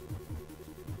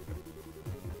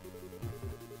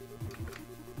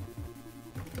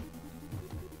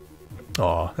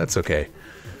 Aw, that's okay.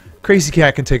 Crazy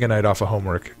Cat can take a night off of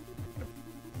homework.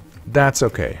 That's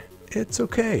okay. It's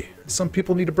okay. Some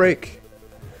people need a break.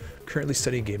 Currently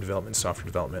studying game development and software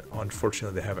development.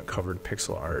 Unfortunately, they haven't covered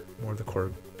pixel art, more of the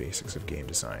core basics of game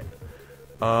design.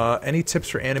 Any tips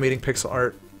for animating pixel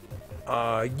art?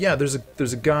 Yeah, there's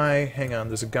a guy, hang on,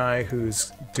 there's a guy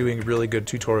who's doing really good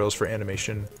tutorials for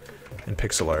animation and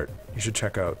pixel art. You should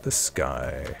check out this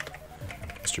guy,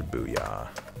 Mr. Booyah.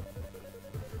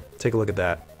 Take a look at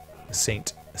that.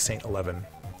 Saint 11.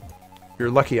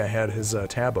 You're lucky I had his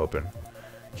tab open.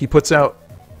 He puts out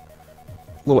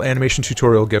little animation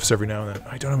tutorial GIFs every now and then.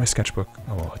 I don't have my sketchbook.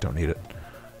 Oh, well, I don't need it.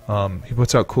 He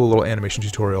puts out cool little animation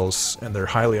tutorials, and they're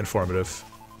highly informative.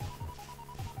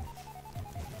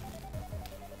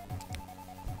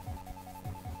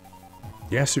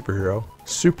 Yeah, superhero.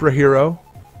 Superhero.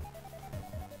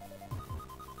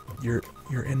 You're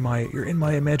in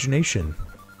my imagination.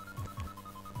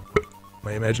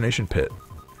 My imagination pit.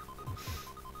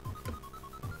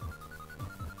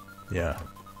 Yeah.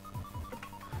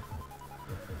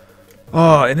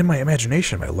 Oh, and in my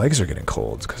imagination, my legs are getting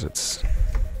cold because it's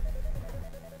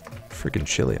freaking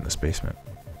chilly in this basement.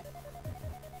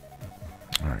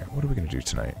 Alright, what are we going to do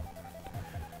tonight?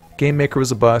 Game Maker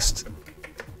was a bust.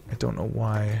 I don't know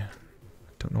why. I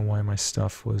don't know why my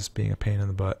stuff was being a pain in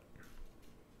the butt.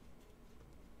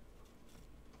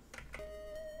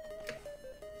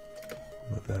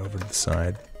 Put that over to the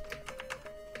side.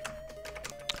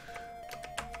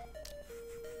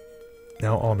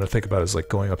 Now all I'm going to think about is like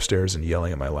going upstairs and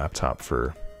yelling at my laptop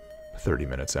for 30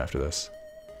 minutes after this.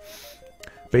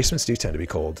 Basements do tend to be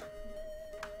cold.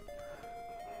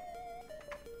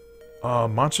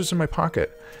 Monsters in my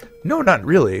pocket. No, not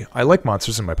really. I like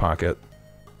monsters in my pocket.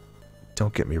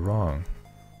 Don't get me wrong.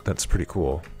 That's pretty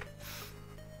cool.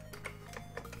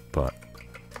 But,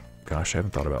 gosh, I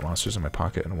haven't thought about monsters in my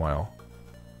pocket in a while.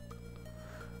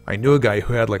 I knew a guy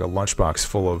who had like a lunchbox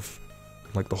full of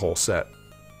like the whole set.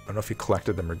 I don't know if he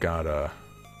collected them or got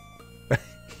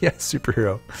yeah,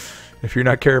 superhero. If you're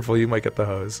not careful, you might get the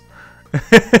hose.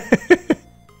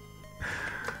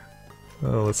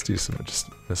 Oh, let's do some just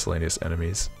miscellaneous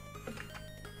enemies.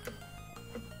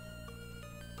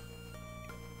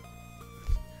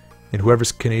 And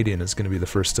whoever's Canadian is going to be the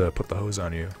first to put the hose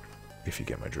on you, if you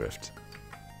get my drift.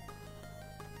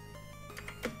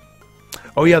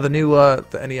 Oh yeah, the new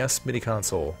the NES mini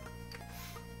console.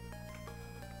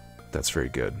 That's very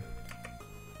good.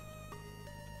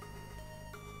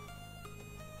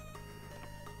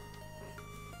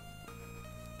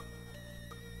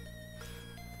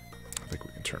 I think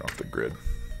we can turn off the grid.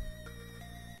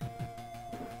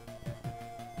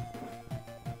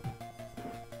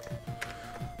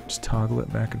 Just toggle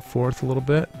it back and forth a little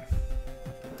bit.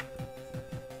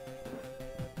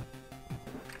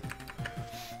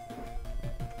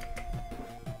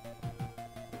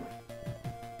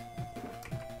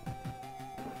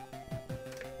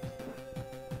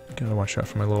 Gotta watch out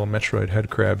for my little Metroid head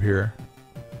crab here.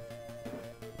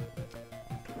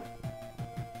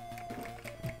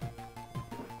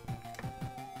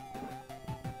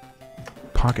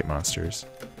 Pocket monsters.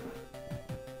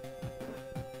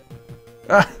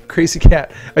 Ah, crazy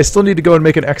cat. I still need to go and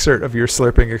make an excerpt of your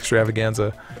slurping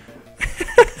extravaganza.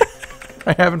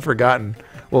 I haven't forgotten.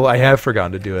 Well, I have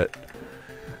forgotten to do it.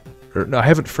 Or, no, I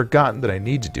haven't forgotten that I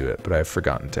need to do it, but I've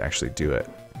forgotten to actually do it.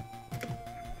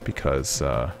 Because,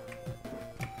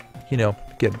 you know,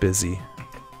 get busy.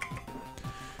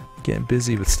 Getting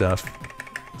busy with stuff.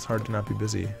 It's hard to not be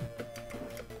busy.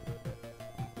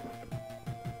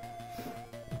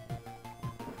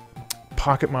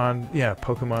 Pocketmon, yeah,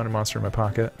 Pokemon and Monster in my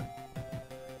Pocket.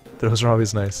 Those are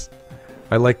always nice.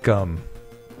 I like,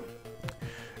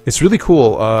 it's really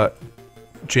cool,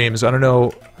 James, I don't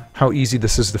know how easy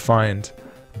this is to find,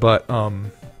 but, I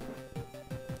don't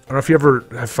know if you ever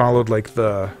have followed, like,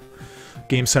 the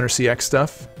Game Center CX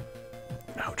stuff.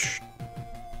 Ouch.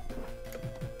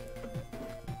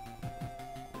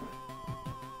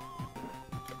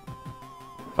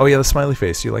 Oh yeah, the smiley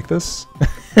face, you like this?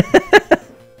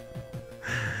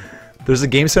 There's a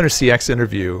Game Center CX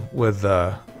interview with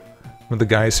the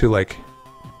guys who like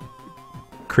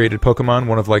created Pokemon,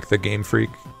 one of like the Game Freak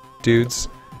dudes,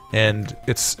 and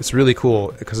it's really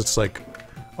cool because it's like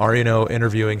Arino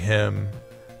interviewing him,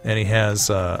 and he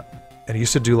has and he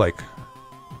used to do like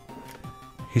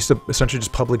he used to essentially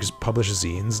just publish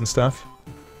zines and stuff,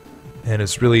 and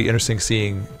it's really interesting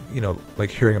seeing, you know, like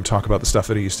hearing him talk about the stuff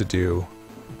that he used to do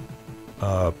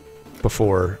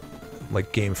before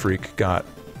like Game Freak got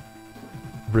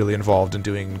really involved in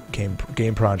doing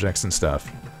game projects and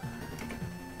stuff,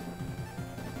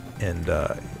 and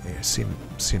it seemed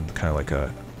kind of like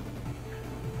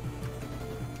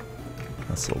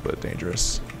that's a little bit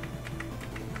dangerous.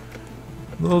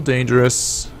 A little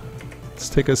dangerous. Let's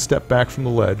take a step back from the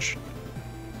ledge.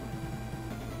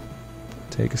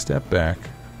 Take a step back.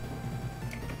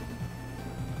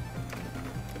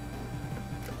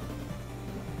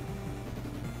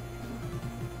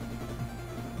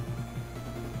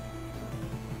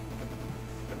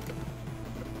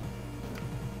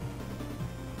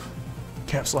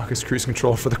 Caps lock is cruise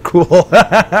control for the cool.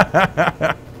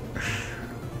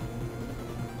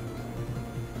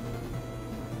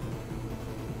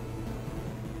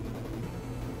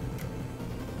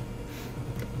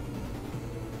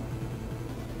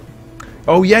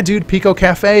 Oh yeah, dude, Pico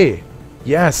Cafe.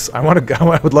 Yes, I want to go.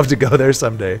 I would love to go there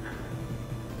someday.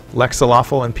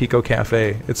 Lexalawful and Pico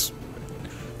Cafe. It's.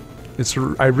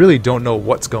 I really don't know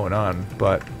what's going on,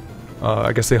 but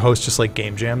I guess they host just like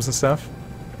game jams and stuff.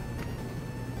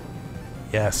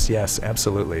 Yes, yes,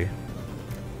 absolutely.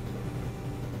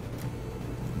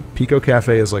 Pico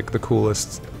Cafe is like the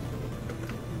coolest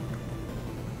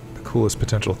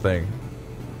potential thing.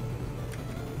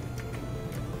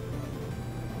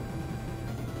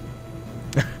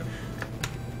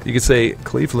 You could say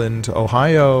Cleveland,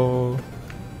 Ohio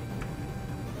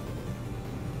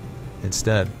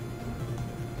instead.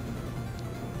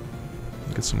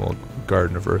 Get some old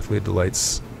Garden of Earthly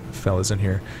Delights fellas in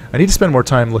here. I need to spend more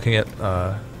time looking at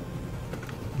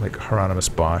like Hieronymus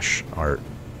Bosch art.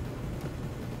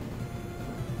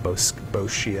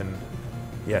 Boschian.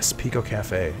 Yes, Pico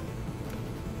Cafe.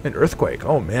 An earthquake.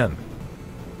 Oh man.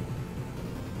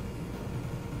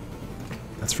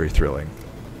 That's very thrilling.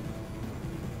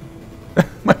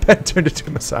 My bed turned into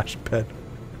a massage bed.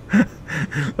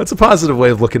 That's a positive way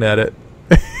of looking at it.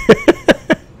 A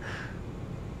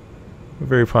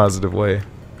very positive way.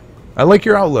 I like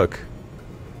your outlook,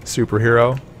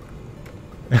 superhero.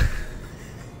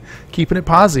 Keeping it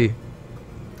posy.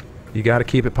 You gotta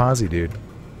keep it posy, dude.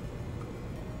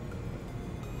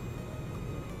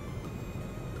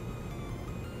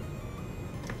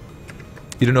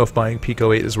 You don't know if buying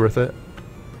Pico 8 is worth it?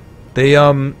 They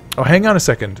oh, hang on a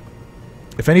second.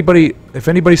 If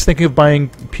anybody's thinking of buying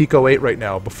Pico 8 right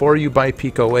now, before you buy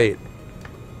Pico 8,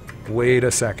 wait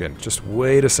a second. Just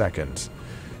wait a second.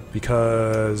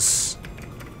 Because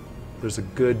there's a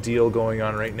good deal going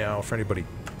on right now for anybody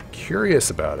curious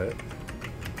about it.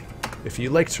 If you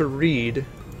like to read,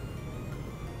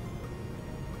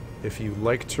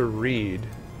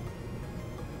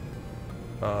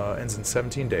 ends in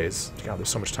 17 days. God, there's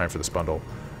so much time for this bundle.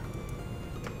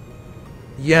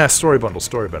 Yeah, story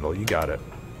bundle, you got it.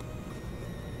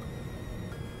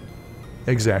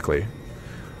 Exactly.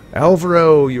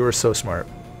 Alvaro, you are so smart.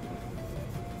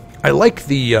 I like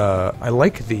the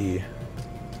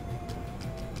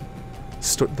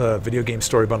video game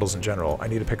story bundles in general. I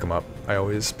need to pick them up. I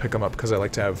always pick them up because I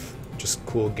like to have just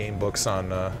cool game books on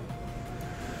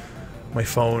my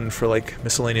phone for like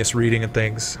miscellaneous reading and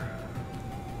things.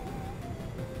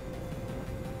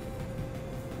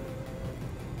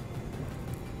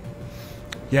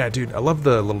 Yeah, dude, I love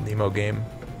the Little Nemo game.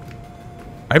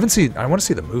 I want to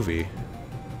see the movie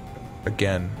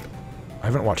again. I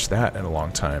haven't watched that in a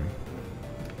long time.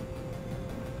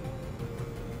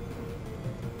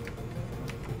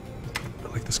 I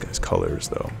like this guy's colors,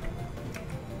 though.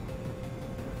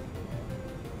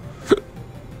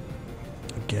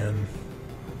 Again.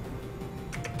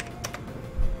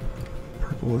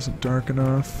 Purple isn't dark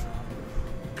enough.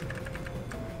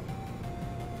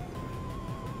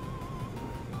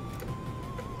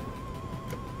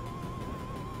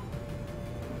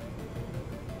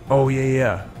 Oh,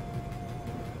 yeah.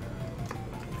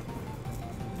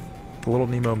 The Little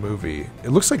Nemo movie. It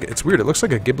looks like, it's weird, it looks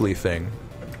like a Ghibli thing.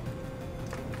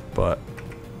 But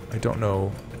I don't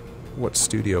know what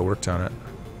studio worked on it.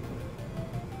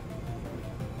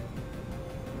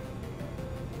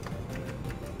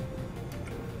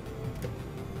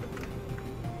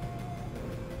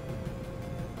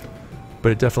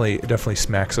 But it definitely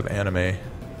smacks of anime.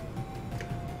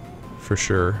 For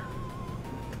sure.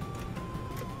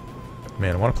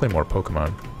 Man, I want to play more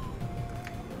Pokemon.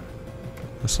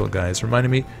 This little guy is reminding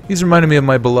me. He's reminding me of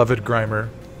my beloved Grimer.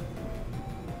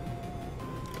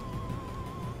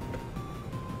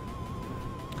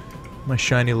 My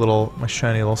shiny little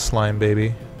slime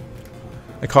baby.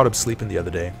 I caught him sleeping the other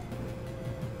day.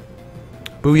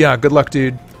 Booyah! Good luck,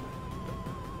 dude.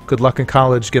 Good luck in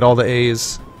college. Get all the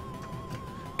A's.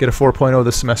 Get a 4.0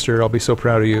 this semester. I'll be so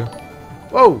proud of you.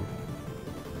 Whoa!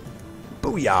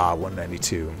 Booyah!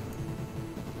 192.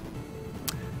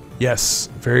 Yes,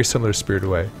 very similar to Spirited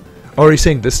Away. Oh, are you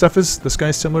saying this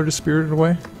guy's similar to Spirited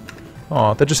Away?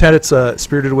 Oh, that just had its,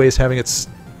 Spirited Away is having its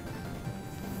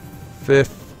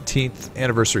 15th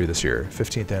anniversary this year.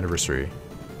 15th anniversary.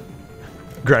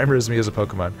 Grimer is me as a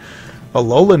Pokemon.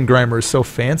 Alolan Grimer is so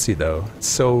fancy, though. It's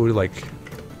so, like,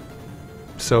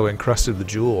 so encrusted with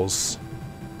jewels.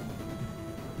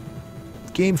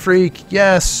 Game Freak,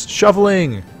 yes!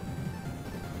 Shoveling!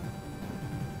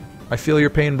 I feel your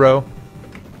pain, bro.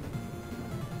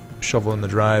 Shovel in the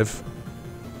drive.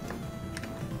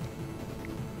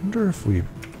 Wonder if we...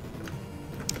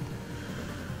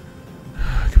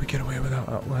 Can we get away without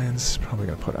outlines? Probably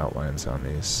gonna put outlines on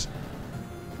these.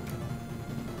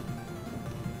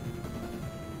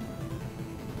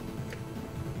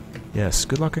 Yes,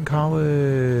 good luck in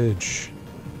college!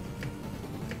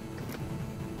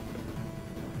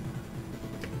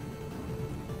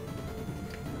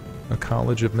 A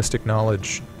college of mystic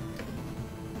knowledge.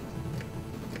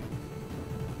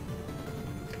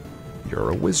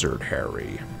 You're a wizard,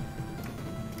 Harry.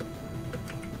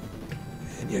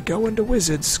 And you go into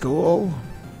wizard school.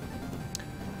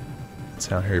 That's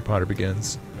how Harry Potter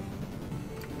begins.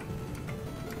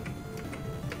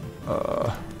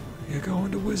 You go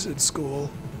into wizard school.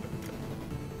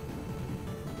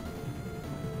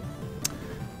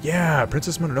 Yeah,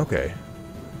 Princess Mononoke.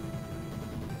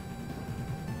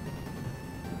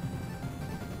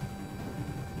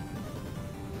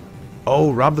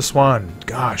 Oh, Rob the Swan.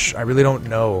 Gosh, I really don't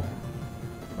know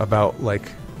about,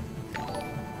 like...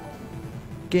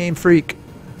 Game Freak.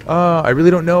 I really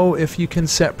don't know if you can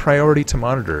set priority to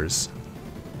monitors.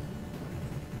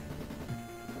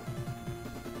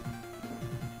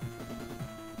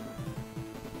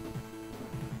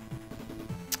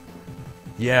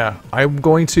 Yeah, I'm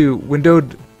going to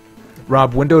windowed.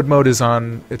 Rob, windowed mode is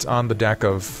on. It's on the deck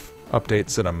of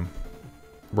updates that I'm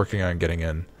working on getting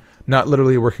in. Not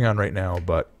literally working on right now,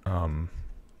 but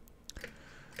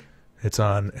it's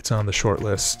on the short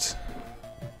list.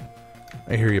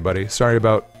 I hear you, buddy. Sorry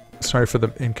for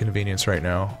the inconvenience right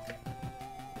now,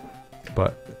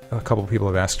 but a couple people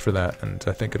have asked for that, and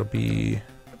I think it'll be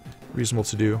reasonable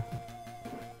to do.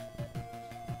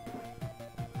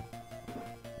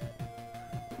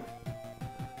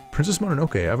 Princess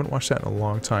Mononoke. I haven't watched that in a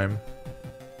long time.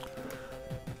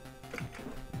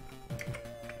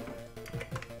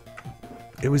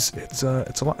 It's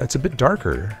a bit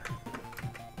darker,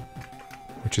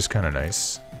 which is kind of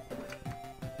nice.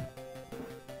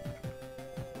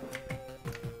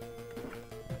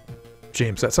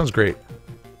 James, that sounds great.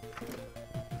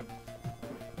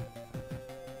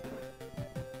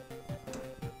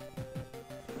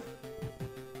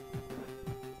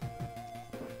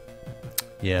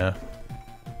 Yeah.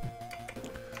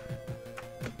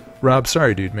 Rob,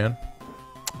 sorry dude, man.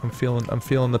 I'm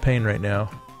feeling the pain right now.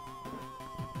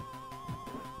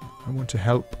 I want to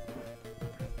help.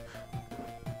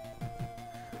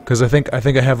 Cuz I think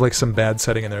I have like some bad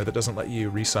setting in there that doesn't let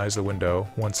you resize the window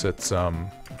once it's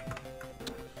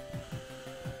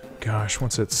gosh,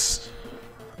 once it's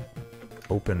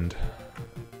opened,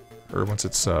 or once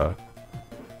it's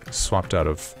swapped out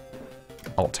of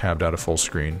alt-tabbed out of full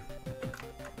screen.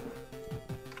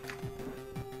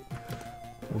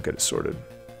 We'll get it sorted.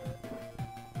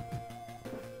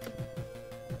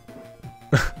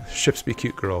 Ships be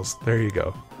cute girls. There you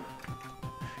go.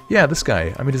 Yeah, this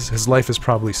guy. I mean, his life is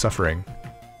probably suffering.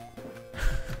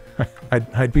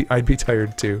 I'd be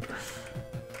tired too.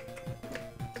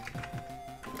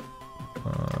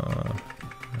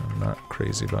 I'm not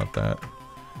crazy about that.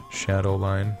 Shadow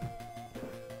line.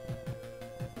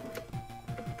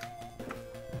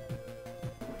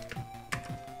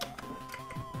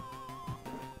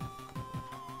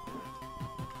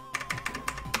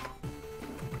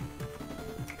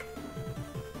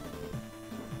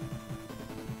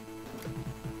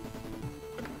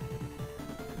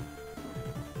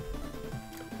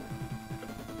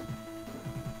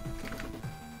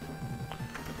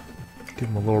 Give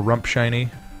him a little rump shiny.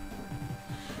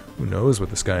 Who knows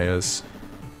what this guy is?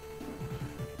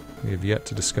 We have yet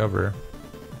to discover.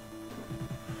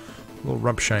 A little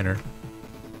rump shiner.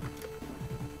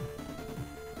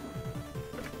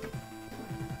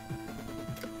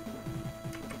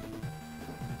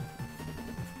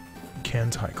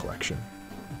 Kantai collection.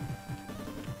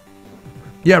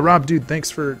 Yeah, Rob, dude,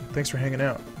 thanks for hanging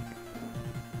out.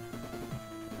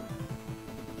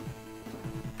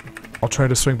 I'll try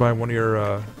to swing by one of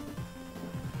your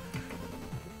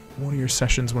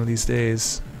sessions one of these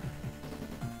days.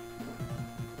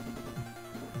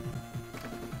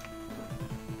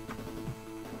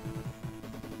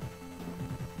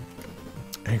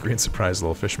 Angry and surprised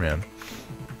little fish man.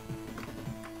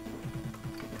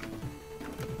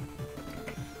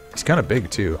 He's kind of big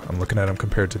too. I'm looking at him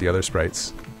compared to the other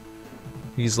sprites.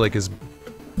 He's like his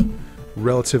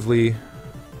relatively.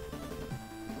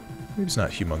 Maybe he's not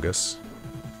humongous.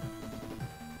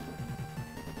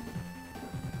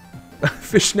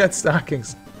 Fishnet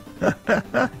stockings.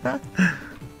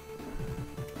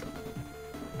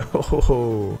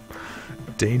 Oh,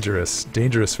 dangerous,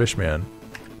 dangerous fish man.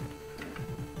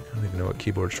 I don't even know what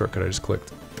keyboard shortcut I just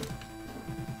clicked.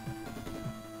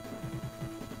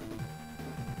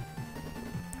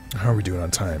 How are we doing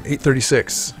on time?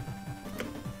 8:36.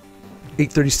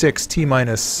 8:36 T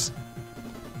minus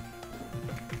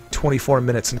 24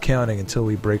 minutes and counting until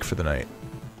we break for the night.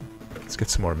 Let's get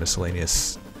some more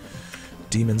miscellaneous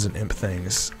demons and imp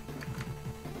things.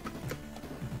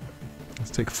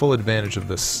 Let's take full advantage of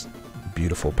this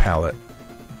beautiful palette.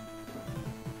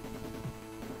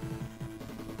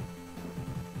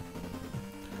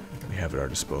 We have at our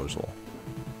disposal.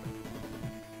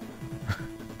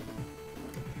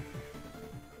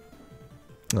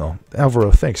 Oh,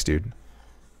 Alvaro, thanks, dude.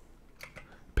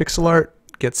 Pixel art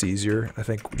gets easier. I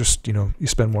think just, you know, you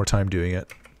spend more time doing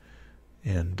it.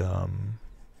 And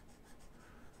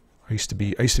I used to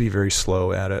be very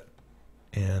slow at it,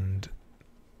 and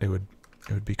it would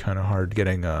be kind of hard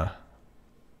getting a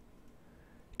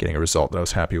result that I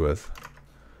was happy with.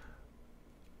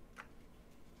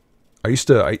 I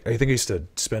think I used to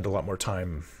spend a lot more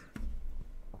time,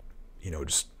 you know,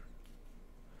 just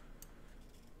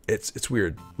it's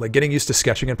weird. Like getting used to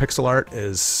sketching in pixel art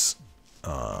is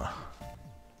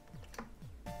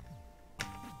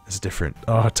different.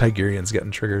 Oh, Tigerian's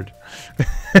getting triggered.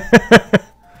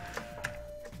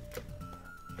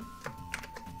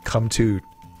 Come to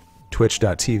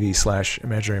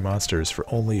twitch.tv/imaginarymonsters for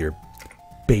only your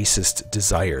basest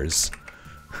desires.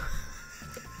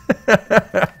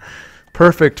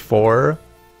 Perfect for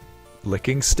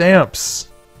licking stamps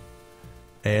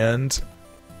and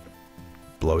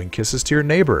blowing kisses to your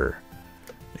neighbor,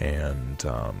 and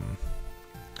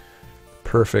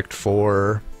perfect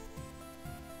for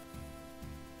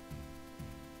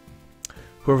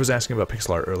whoever was asking about pixel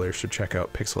art earlier should check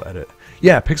out Pixel Edit.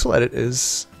 Yeah, Pixel Edit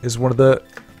is one of the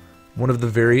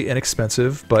very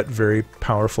inexpensive but very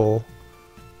powerful,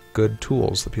 good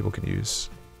tools that people can use.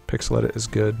 Pixel Edit is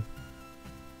good.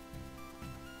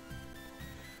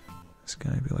 This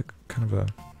guy be like kind of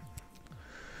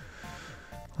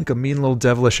a mean little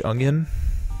devilish onion.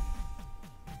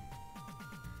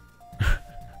 You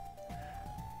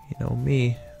know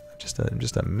me, I'm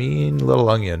just a mean little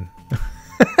onion.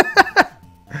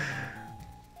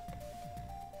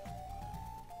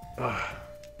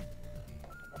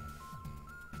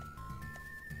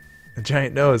 A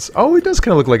giant nose. Oh, he does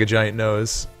kind of look like a giant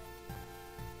nose.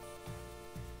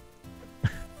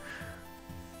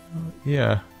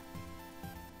 Yeah.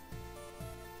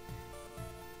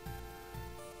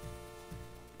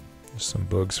 There's some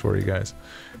bugs for you guys.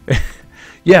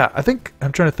 Yeah,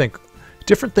 I'm trying to think.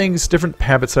 Different things, different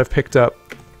habits I've picked up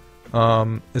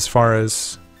as far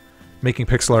as making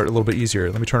pixel art a little bit easier.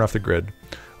 Let me turn off the grid.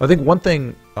 I think one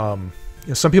thing,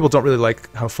 some people don't really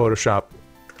like how Photoshop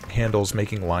handles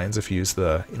making lines if you use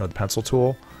the the pencil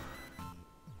tool.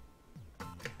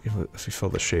 If you fill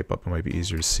the shape up, it might be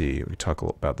easier to see. We can talk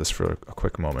about this for a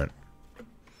quick moment.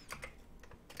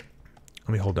 Let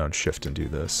me hold down Shift and do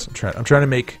this. I'm trying to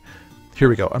make. Here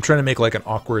we go. I'm trying to make like an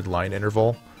awkward line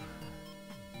interval,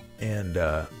 and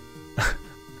I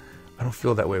don't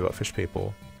feel that way about fish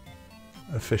people.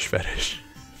 A fish fetish,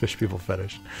 fish people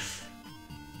fetish.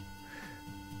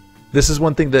 This is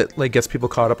one thing that like gets people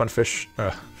caught up on fish.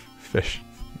 Fish.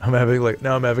 I'm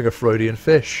having a Freudian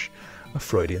fish, a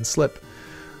Freudian slip.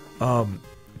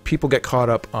 People get caught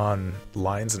up on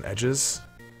lines and edges.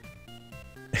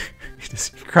 He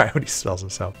just cry when he smells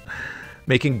himself.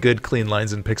 Making good, clean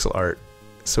lines in pixel art.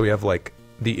 So we have like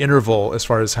the interval as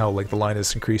far as how like the line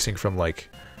is increasing from like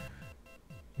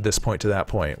this point to that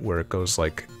point, where it goes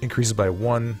like increases by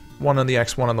one on the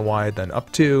X, one on the Y, then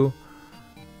up 2,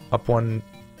 up 1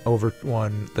 over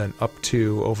 1, then up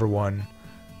 2 over 1,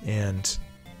 and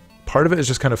part of it is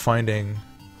just kind of finding,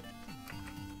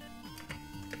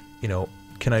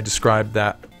 can I describe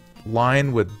that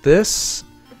line with this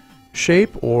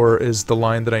shape, or is the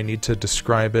line that I need to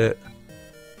describe it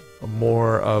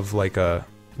more of like a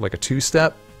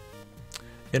two-step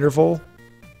interval?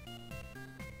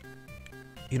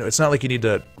 It's not like you need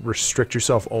to restrict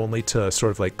yourself only to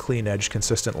sort of like clean edge,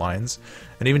 consistent lines,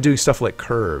 and even doing stuff like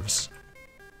curves.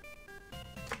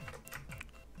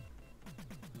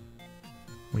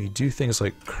 When you do things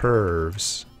like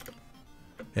curves,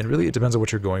 and really it depends on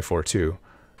what you're going for too,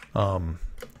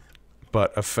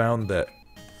 but I've found that,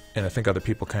 and I think other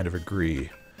people kind of agree,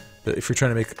 that if you're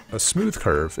trying to make a smooth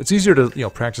curve, it's easier to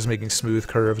practice making smooth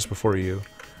curves before you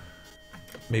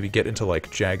maybe get into like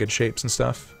jagged shapes and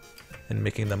stuff and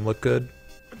making them look good.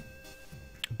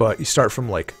 But you start from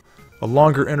like a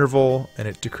longer interval, and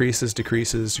it decreases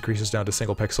down to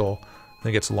single pixel, then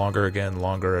it gets longer again,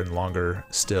 longer and longer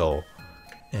still,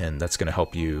 and that's going to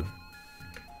help you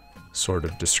sort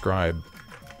of describe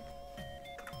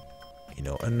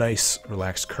a nice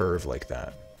relaxed curve like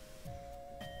that.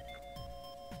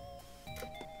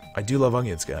 I do love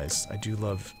onions, guys. I do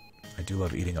love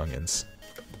eating onions.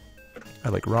 I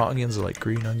like raw onions, I like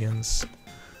green onions,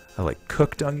 I like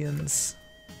cooked onions.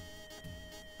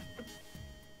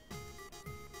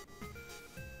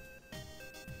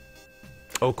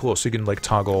 Oh cool, so you can like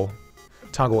toggle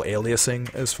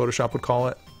aliasing, as Photoshop would call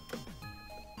it.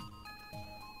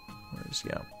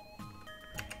 Yeah.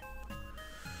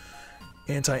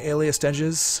 Anti-aliased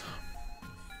edges.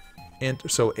 And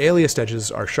so aliased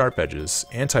edges are sharp edges.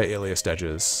 Anti-aliased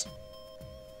edges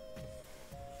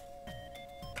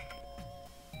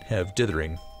have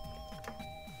dithering.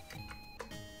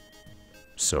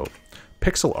 So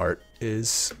pixel art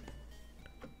is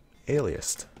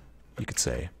aliased, you could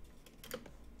say.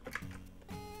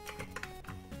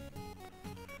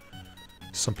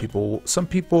 Some people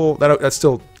that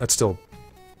still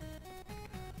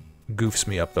goofs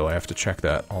me up though. I have to check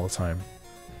that all the time.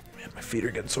 Man, my feet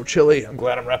are getting so chilly. I'm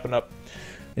glad I'm wrapping up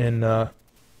in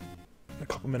in a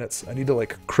couple minutes. I need to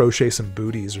like crochet some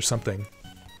booties or something.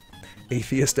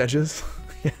 Atheist edges.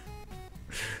 Yeah.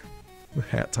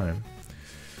 Hat time.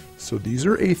 So these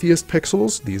are atheist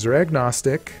pixels. These are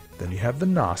agnostic. Then you have the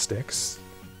Gnostics.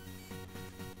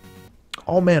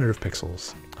 All manner of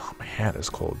pixels. Oh, my hat is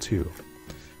cold too.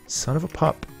 Son of a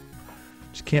pup.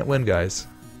 Just can't win, guys.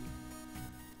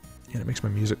 And it makes my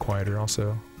music quieter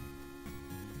also.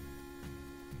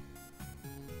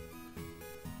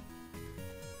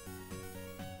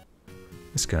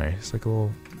 This guy is like a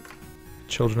little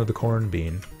Children of the Corn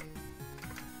bean.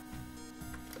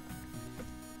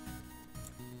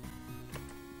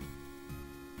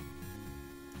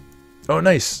 Oh,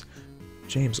 nice!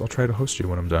 James, I'll try to host you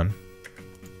when I'm done.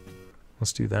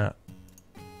 Let's do that.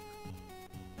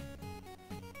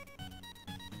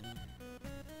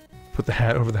 Put the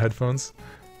hat over the headphones?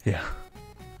 Yeah.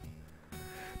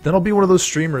 Then I'll be one of those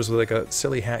streamers with like a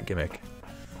silly hat gimmick.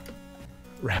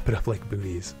 Wrap it up like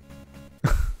booties.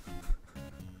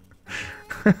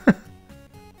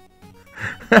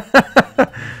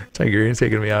 Tigerian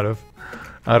taking me out of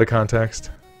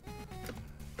context.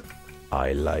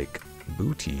 I like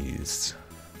booties.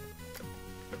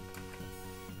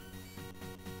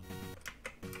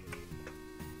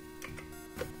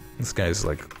 This guy's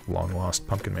like long lost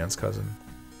Pumpkin Man's cousin.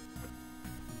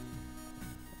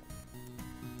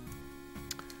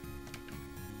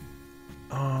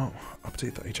 Oh,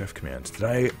 update the HF command. Did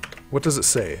I? What does it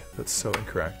say? That's so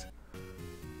incorrect.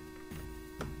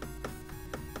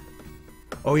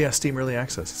 Oh yeah, Steam Early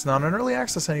Access. It's not on Early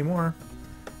Access anymore.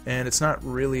 And it's not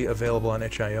really available on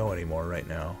itch.io anymore right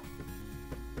now.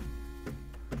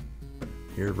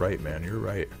 You're right, man. You're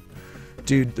right.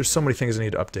 Dude, there's so many things I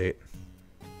need to update.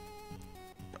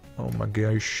 Oh my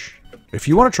gosh. If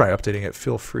you want to try updating it,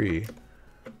 feel free.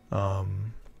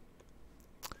 I'm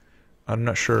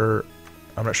not sure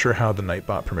how the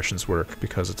Nightbot permissions work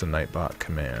because it's a Nightbot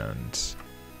command.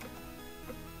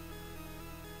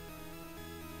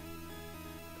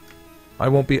 I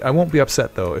won't be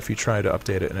upset though if you try to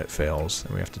update it and it fails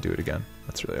and we have to do it again.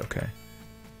 That's really okay.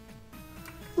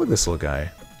 Look at this little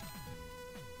guy.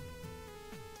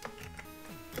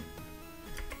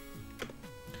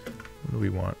 What do we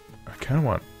want? I kind of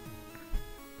want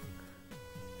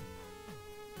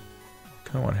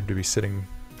him to be sitting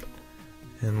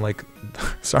in like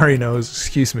sorry nose,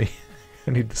 excuse me.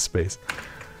 I need the space.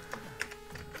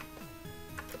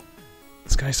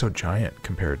 This guy's so giant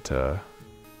compared to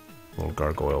little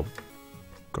gargoyle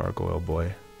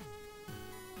boy.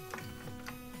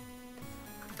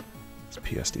 This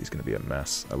PSD is going to be a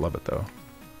mess. I love it though.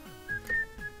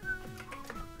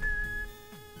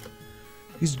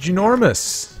 He's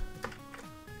ginormous!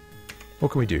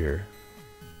 What can we do here?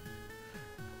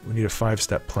 We need a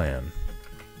 5-step plan.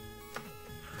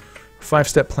 A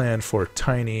 5-step plan for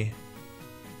tiny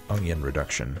onion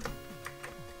reduction.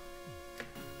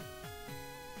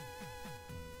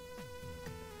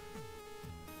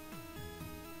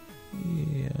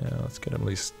 Yeah, let's get at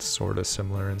least sort of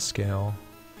similar in scale.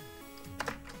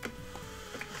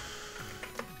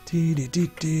 I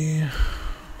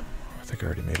think I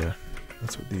already made a...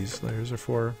 That's what these layers are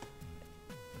for.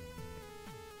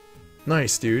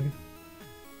 Nice, dude.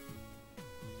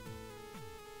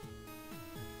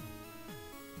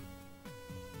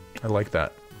 I like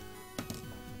that.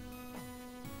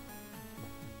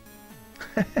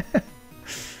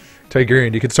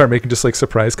 Tigerian, you can start making just like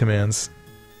surprise commands.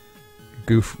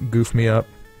 Goof me up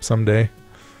someday.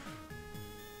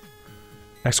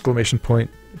 Exclamation point,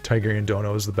 Tigerian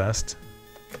Dono is the best.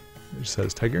 It just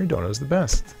says Tigerian Dono is the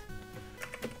best.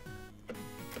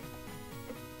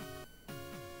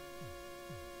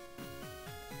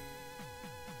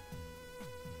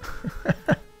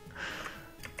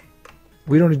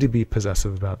 We don't need to be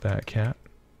possessive about that, cat.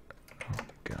 Oh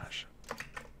gosh.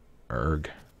 Erg.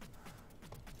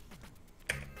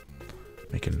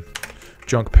 Making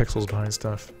junk pixels behind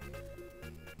stuff.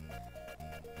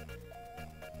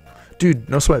 Dude,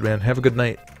 no sweat, man. Have a good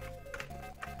night.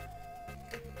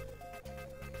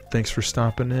 Thanks for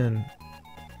stopping in.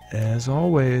 As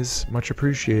always, much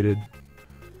appreciated.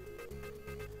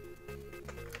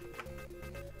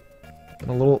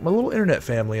 My little internet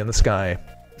family in the sky.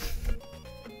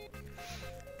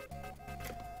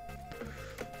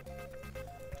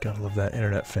 Gotta love that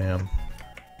internet fam.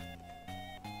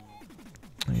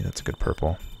 Hey, that's a good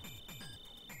purple.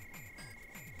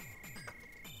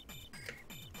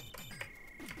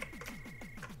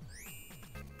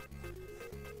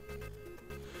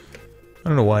 I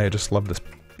don't know why, I just love this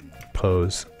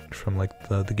pose from like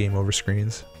the game over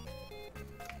screens.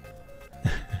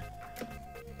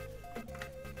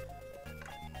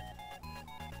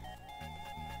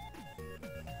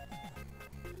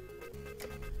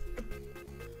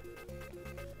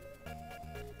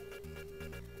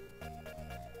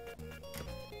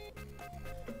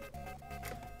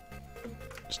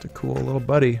 Just a cool little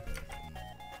buddy.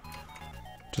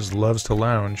 Just loves to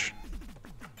lounge.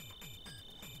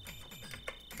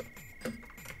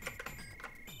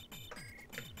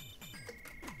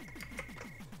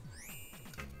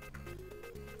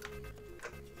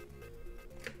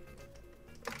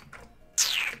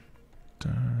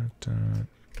 Dun, dun.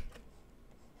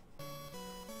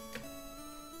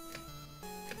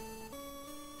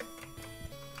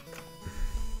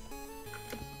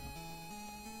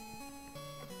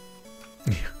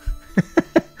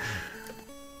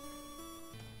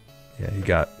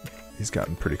 Yeah, he's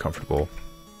gotten pretty comfortable.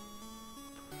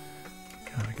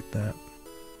 Gotta get that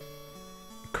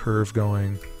curve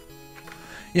going.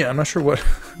 Yeah, I'm not sure what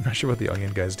the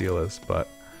onion guy's deal is, but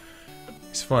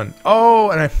he's fun.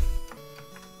 Oh, and I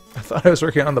thought I was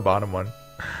working on the bottom one.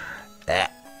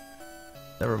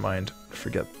 Never mind.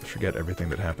 Forget everything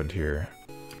that happened here.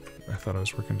 I thought I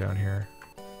was working down here.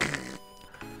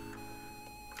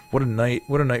 What a night!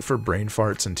 What a night for brain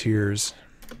farts and tears.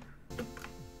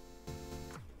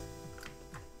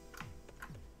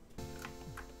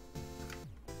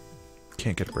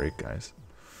 Can't get a break, guys.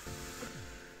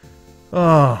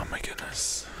 Oh my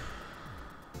goodness.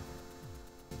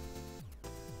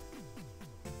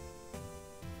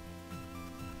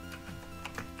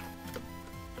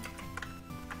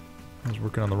 I was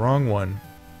working on the wrong one.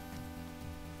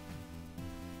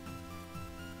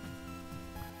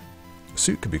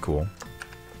 Suit could be cool.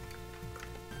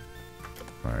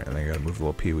 Alright, I think I gotta move the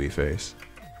little pee-wee face.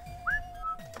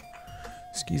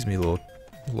 Excuse me, little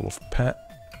pet.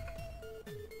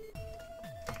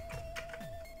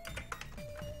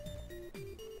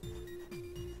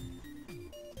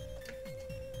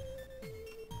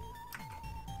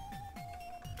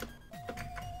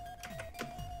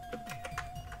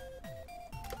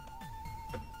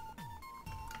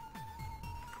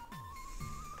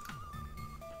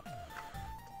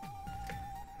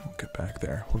 Get back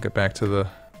there. We'll get back to the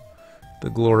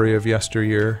glory of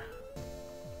yesteryear.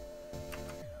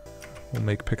 We'll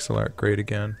make pixel art great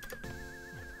again.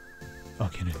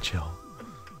 Fucking and chill.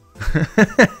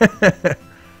 The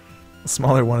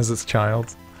smaller one is its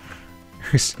child.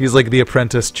 He's like the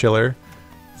apprentice chiller.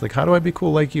 It's like, how do I be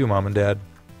cool like you, Mom and Dad?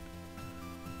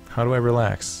 How do I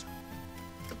relax?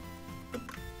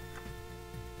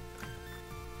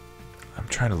 I'm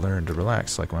trying to learn to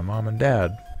relax like my mom and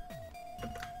dad.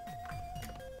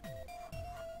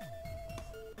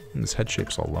 And this head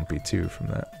shape's all lumpy too from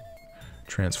that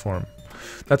transform.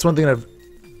 That's one thing I've,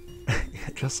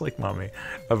 just like mommy,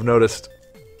 I've noticed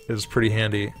is pretty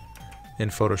handy in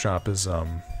Photoshop is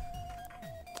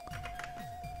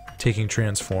taking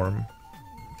transform,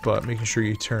 but making sure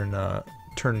you turn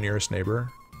nearest neighbor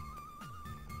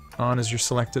on as your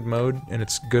selected mode, and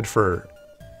it's good for,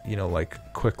 you know,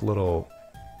 like quick little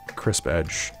crisp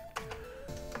edge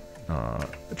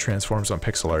transforms on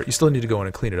pixel art. You still need to go in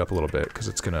and clean it up a little bit because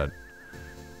it's gonna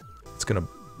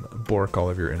bork all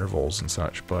of your intervals and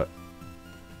such, but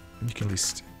you can at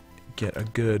least get a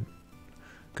good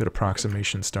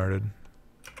approximation started.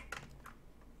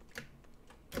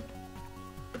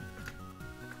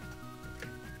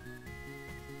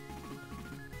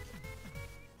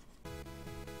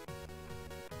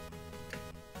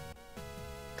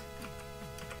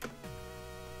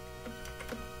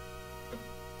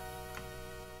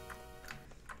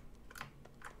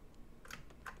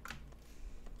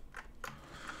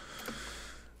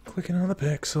 Clicking on the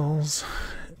pixels.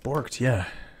 Borked, yeah.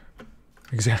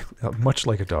 Exactly. Much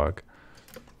like a dog.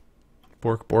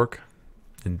 Bork, bork.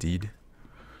 Indeed.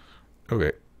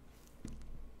 Okay.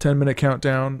 10-minute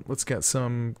countdown. Let's get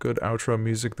some good outro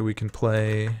music that we can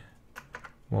play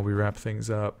while we wrap things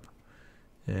up.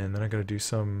 And then I gotta do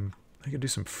some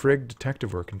frig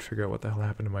detective work and figure out what the hell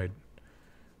happened to my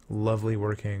lovely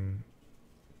working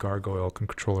gargoyle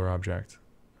controller object.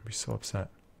 I'd be so upset.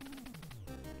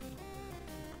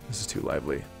 This is too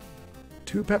lively.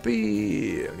 Too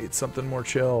peppy! I need something more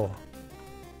chill.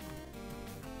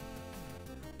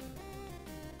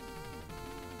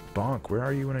 Bonk, where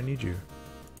are you when I need you?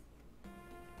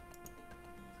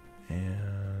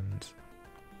 And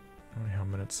I don't know how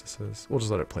many minutes this is. We'll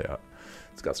just let it play out.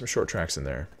 It's got some short tracks in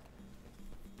there.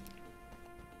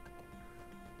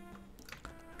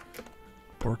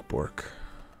 Bork, bork.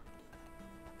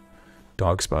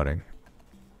 Dog spotting.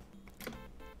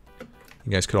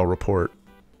 You guys could all report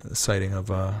the sighting of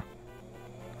an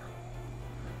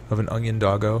onion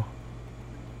doggo.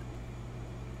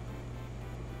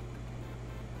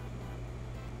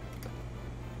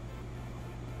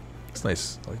 It's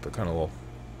nice. I like the kind of little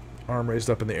arm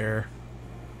raised up in the air.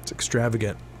 It's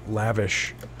extravagant,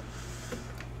 lavish.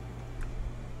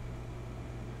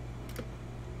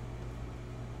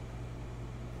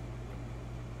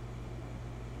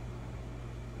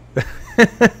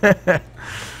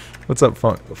 What's up,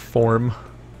 Form?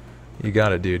 You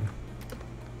got it, dude.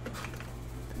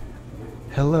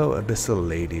 Hello, Abyssal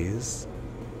ladies.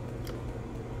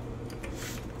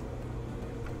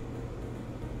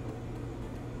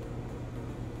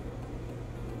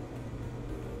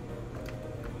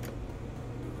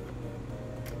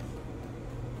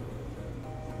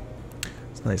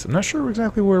 It's nice. I'm not sure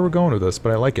exactly where we're going with this,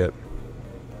 but I like it.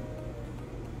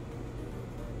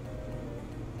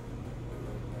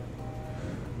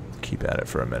 Keep at it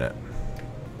for a minute.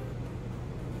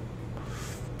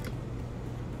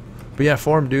 But yeah,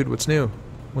 Form, dude, what's new?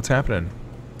 What's happening?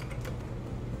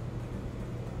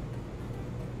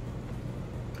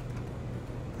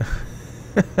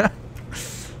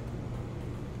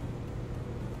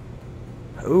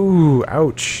 Ooh,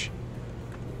 ouch.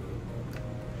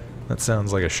 That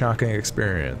sounds like a shocking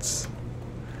experience.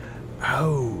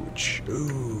 Ouch.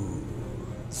 Ooh.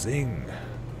 Zing.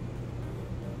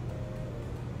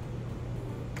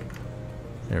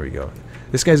 There we go.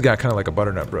 This guy's got kind of like a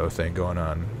butternut bro thing going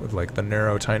on with like the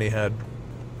narrow, tiny head.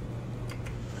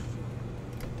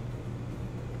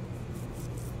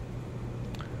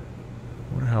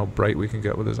 I wonder how bright we can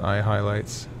get with his eye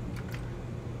highlights.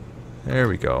 There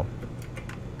we go.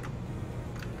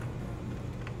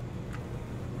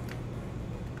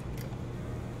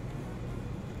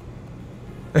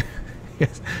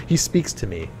 Yes, he speaks to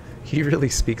me. He really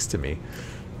speaks to me.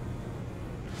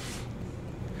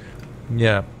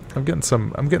 Yeah, I'm getting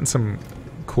some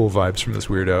cool vibes from this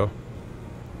weirdo.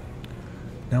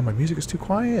 Now my music is too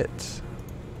quiet.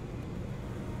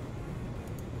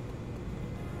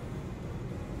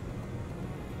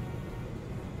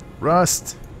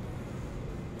 Rust.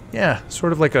 Yeah,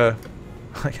 sort of like a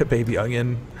baby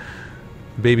onion,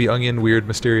 weird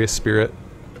mysterious spirit.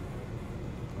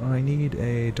 I need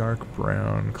a dark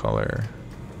brown color.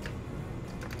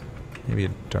 Maybe a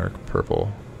dark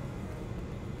purple.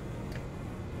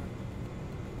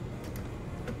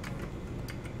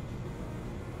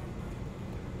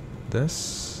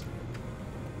 This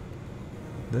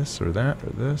or that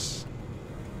or this.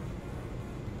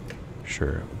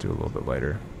 Sure, we'll do a little bit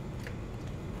lighter.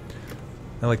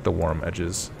 I like the warm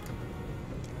edges.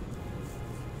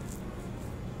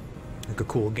 Like a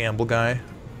cool gamble guy.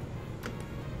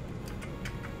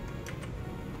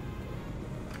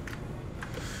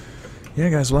 Yeah,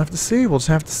 guys, we'll have to see. We'll just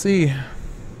have to see. I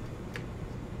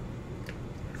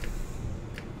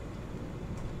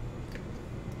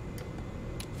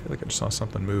feel like I just saw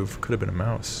something move. Could have been a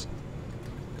mouse.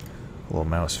 A little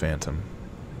mouse phantom.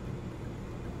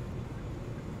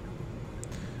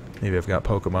 Maybe I've got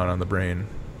Pokemon on the brain.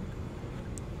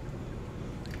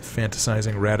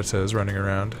 Fantasizing Rattata is running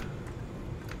around.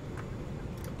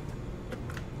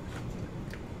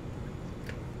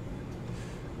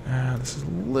 This is a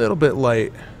little bit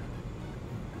light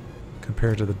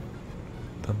compared to the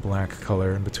black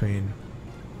color in between.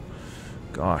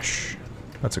 Gosh,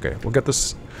 that's okay. We'll get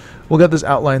this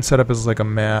outline set up as like a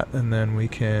matte, and then we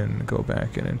can go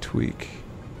back in and tweak.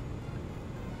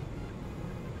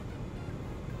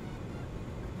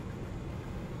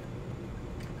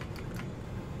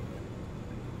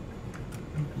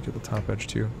 Get the top edge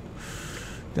too.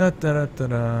 Da da da da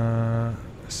da.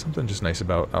 Something just nice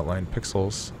about outline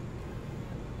pixels.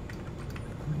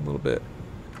 A little bit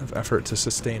of effort to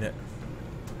sustain it.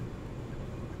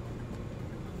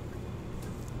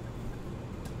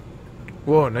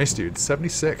 Whoa, nice dude.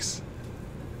 76.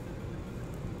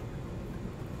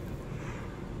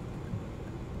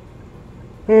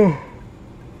 Oh.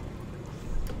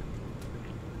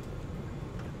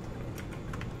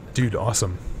 Dude,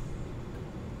 awesome.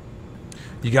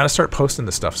 You gotta start posting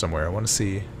this stuff somewhere. I wanna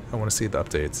see the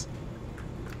updates.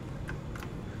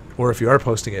 Or if you are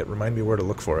posting it, remind me where to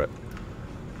look for it.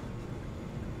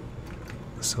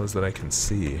 So as that I can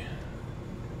see.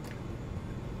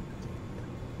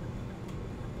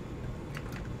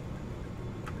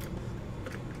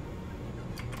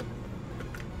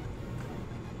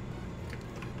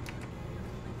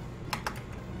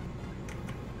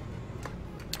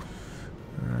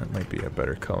 That might be a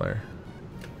better color.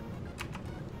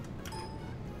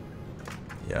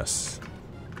 Yes.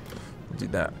 We'll do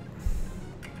that.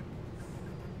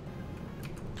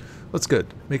 That's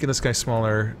good. Making this guy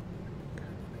smaller,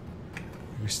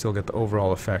 we still get the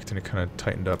overall effect, and it kind of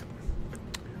tightened up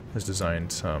his design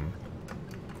some.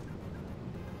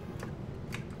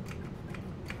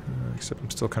 Except I'm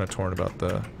still kind of torn about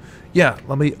the. Yeah,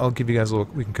 I'll give you guys a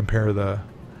little. We can compare the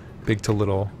big to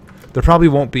little. There probably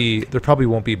won't be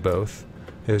both.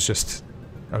 It was just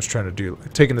I was trying to do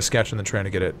taking the sketch and then trying to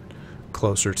get it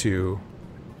closer to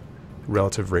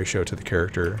relative ratio to the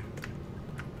character.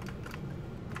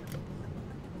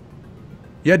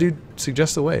 Yeah, dude,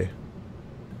 suggest a way.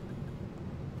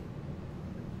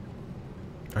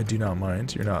 I do not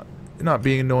mind. You're not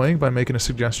being annoying by making a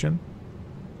suggestion.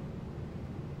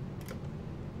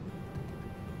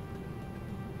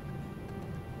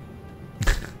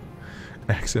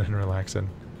 Accent and relaxing.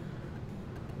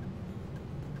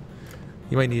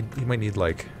 You might need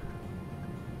like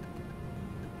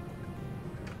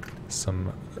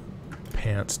some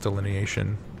pants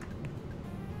delineation.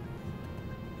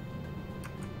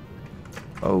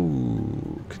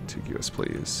 Oh, contiguous,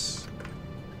 please.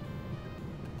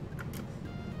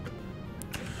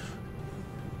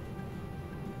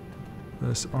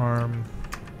 This arm.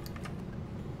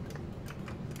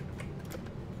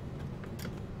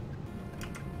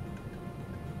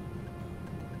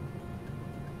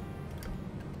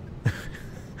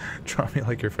 Draw me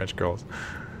like your French girls.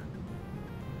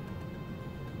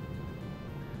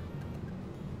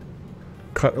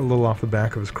 Cut a little off the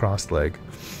back of his crossed leg.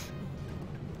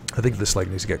 I think this leg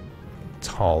needs to get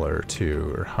taller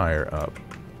too, or higher up.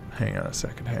 Hang on a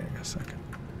second. Hang on a second.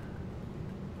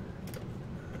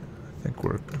 I think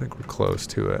we're close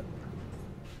to it.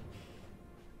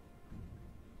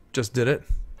 Just did it.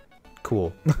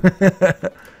 Cool.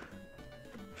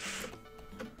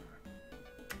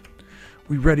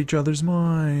 We read each other's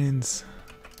minds.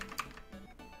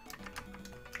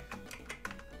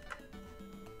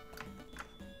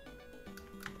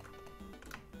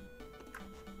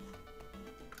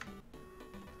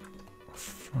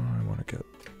 I want to get...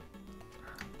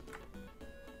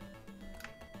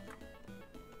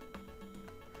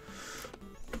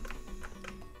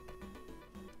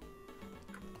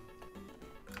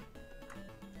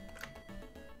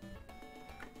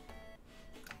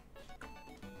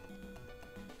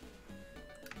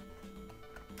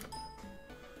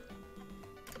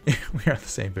 We are the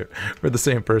same. We're the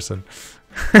same person.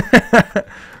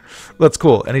 That's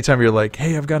cool. Anytime you're like,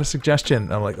 "Hey, I've got a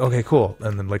suggestion," I'm like, "Okay, cool,"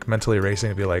 and then like mentally erasing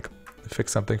and be like,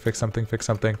 "Fix something, fix something, fix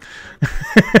something."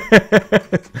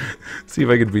 See if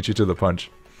I can beat you to the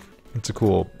punch. It's a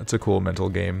cool mental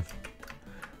game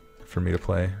for me to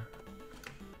play.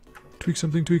 Tweak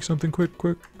something, quick,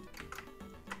 quick.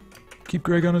 Keep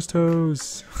Greg on his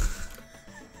toes.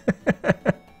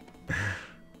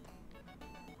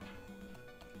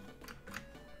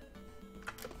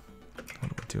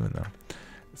 Doing though.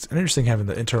 It's interesting having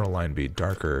the internal line be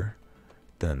darker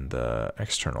than the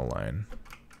external line.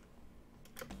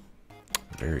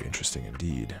 Very interesting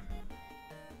indeed.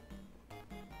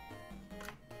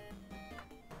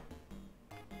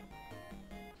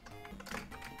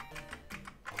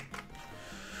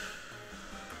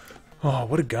 Oh,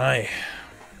 what a guy.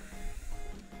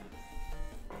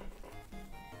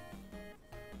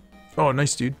 Oh,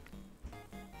 nice dude.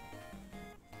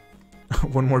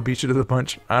 One more beat you to the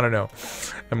punch? I don't know.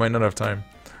 I might not have time.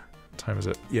 What time is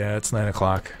it? Yeah, it's 9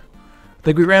 o'clock. I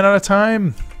think we ran out of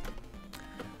time.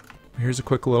 Here's a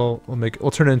quick little...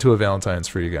 We'll turn it into a Valentine's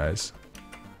for you guys.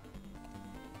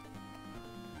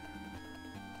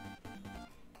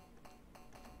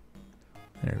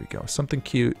 There we go. Something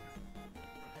cute.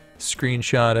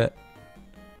 Screenshot it.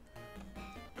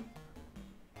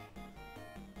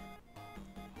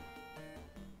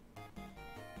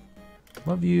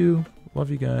 Love you. Love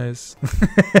you guys.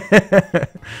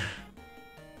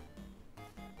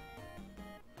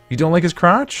 You don't like his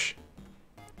crotch?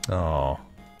 Oh.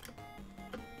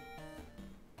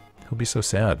 He'll be so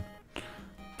sad.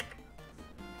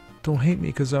 Don't hate me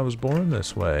because I was born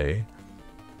this way.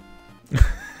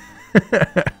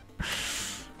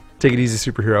 Take it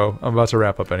easy, superhero. I'm about to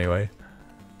wrap up anyway.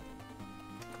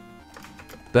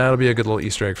 That'll be a good little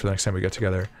Easter egg for the next time we get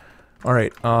together.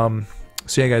 Alright,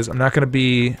 so yeah guys, I'm not gonna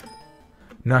be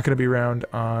around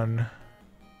on...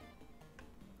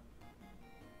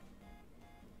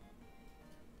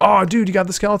 Oh dude, you got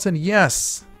the skeleton,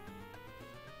 yes!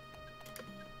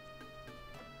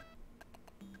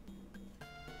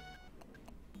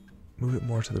 Move it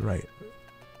more to the right.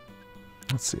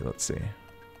 Let's see, let's see.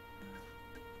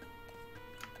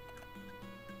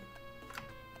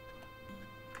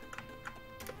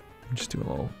 Just do a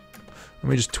little... Let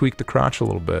me just tweak the crotch a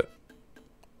little bit.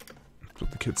 That's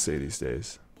what the kids say these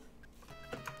days.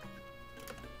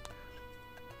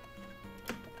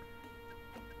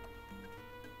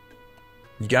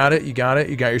 You got it, you got it,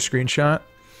 you got your screenshot.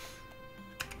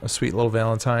 A sweet little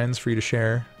Valentine's for you to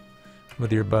share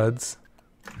with your buds.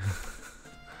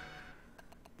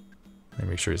 Let me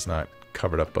make sure he's not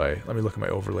covered up by... Let me look at my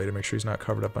overlay to make sure he's not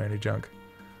covered up by any junk.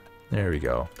 There we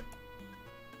go.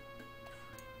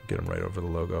 Get him right over the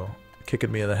logo.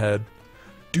 Kicking me in the head.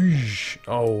 Doosh.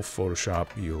 Oh, Photoshop,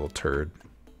 you little turd.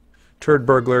 Turd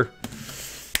burglar.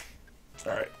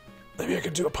 Alright. Maybe I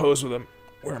could do a pose with him.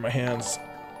 Where are my hands?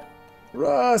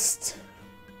 Rust!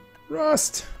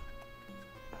 Rust!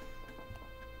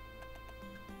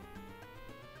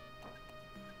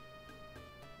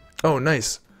 Oh,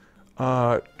 nice.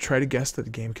 Try to guess the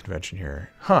game convention here.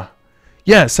 Huh.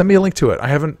 Yeah, send me a link to it. I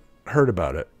haven't heard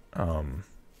about it.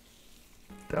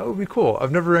 That would be cool.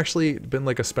 I've never actually been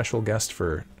like a special guest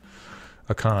for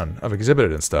a con. I've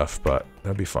exhibited and stuff, but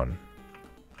that'd be fun.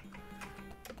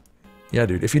 Yeah,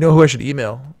 dude. If you know who I should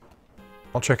email,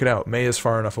 I'll check it out. May is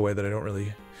far enough away that I don't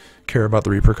really care about the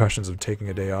repercussions of taking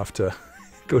a day off to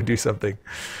go do something.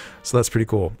 So that's pretty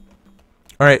cool.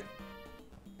 All right.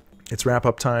 It's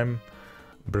wrap-up time.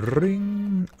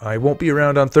 Bring. I won't be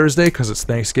around on Thursday because it's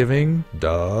Thanksgiving.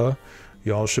 Duh.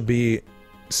 Y'all should be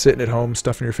sitting at home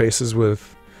stuffing your faces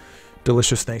with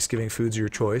delicious Thanksgiving foods of your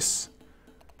choice.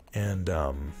 And,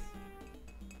 oh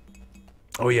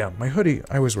yeah, my hoodie.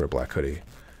 I always wear a black hoodie.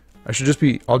 I should just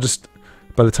be,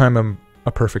 by the time I'm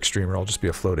a perfect streamer, I'll just be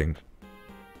a floating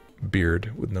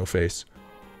beard with no face.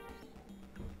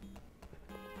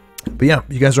 But yeah,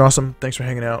 you guys are awesome. Thanks for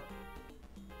hanging out.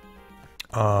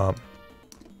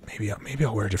 Maybe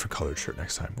I'll wear a different colored shirt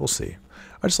next time. We'll see.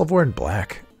 I just love wearing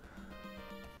black.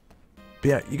 But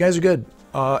yeah, you guys are good.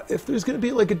 If there's gonna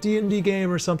be like a D&D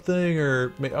game or something,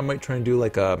 or I might try and do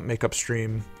like a makeup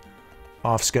stream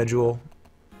off schedule.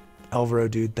 Alvaro,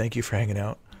 dude, thank you for hanging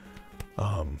out.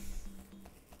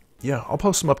 Yeah, I'll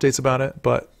post some updates about it,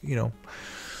 but you know,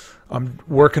 I'm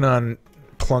working on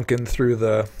plunking through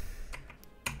the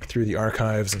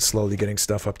archives and slowly getting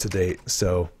stuff up to date.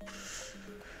 So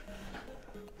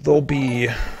they'll be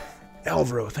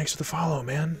Alvaro, thanks for the follow,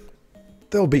 man.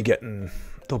 They'll be getting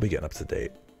up to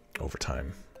date over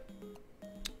time.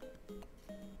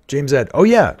 James Ed. Oh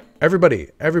yeah, everybody.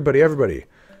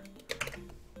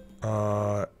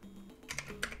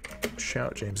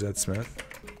 Shout James Ed Smith.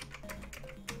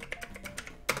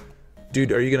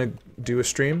 Dude, are you gonna do a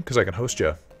stream? Because I can host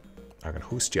you. I can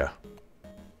host you,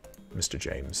 Mr.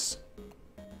 James.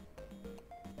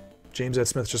 James Ed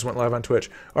Smith just went live on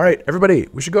Twitch. All right, everybody,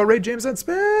 we should go raid James Ed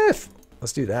Smith.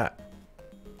 Let's do that.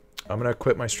 I'm gonna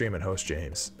quit my stream and host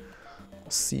James. I'll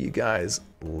see you guys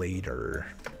later.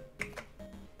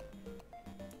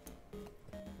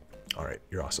 All right,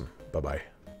 you're awesome. Bye-bye.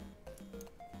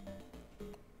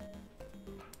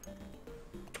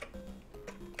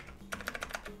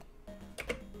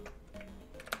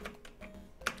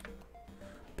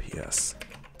 P.S.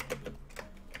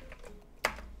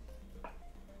 I'll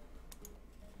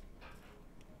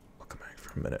come back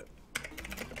for a minute.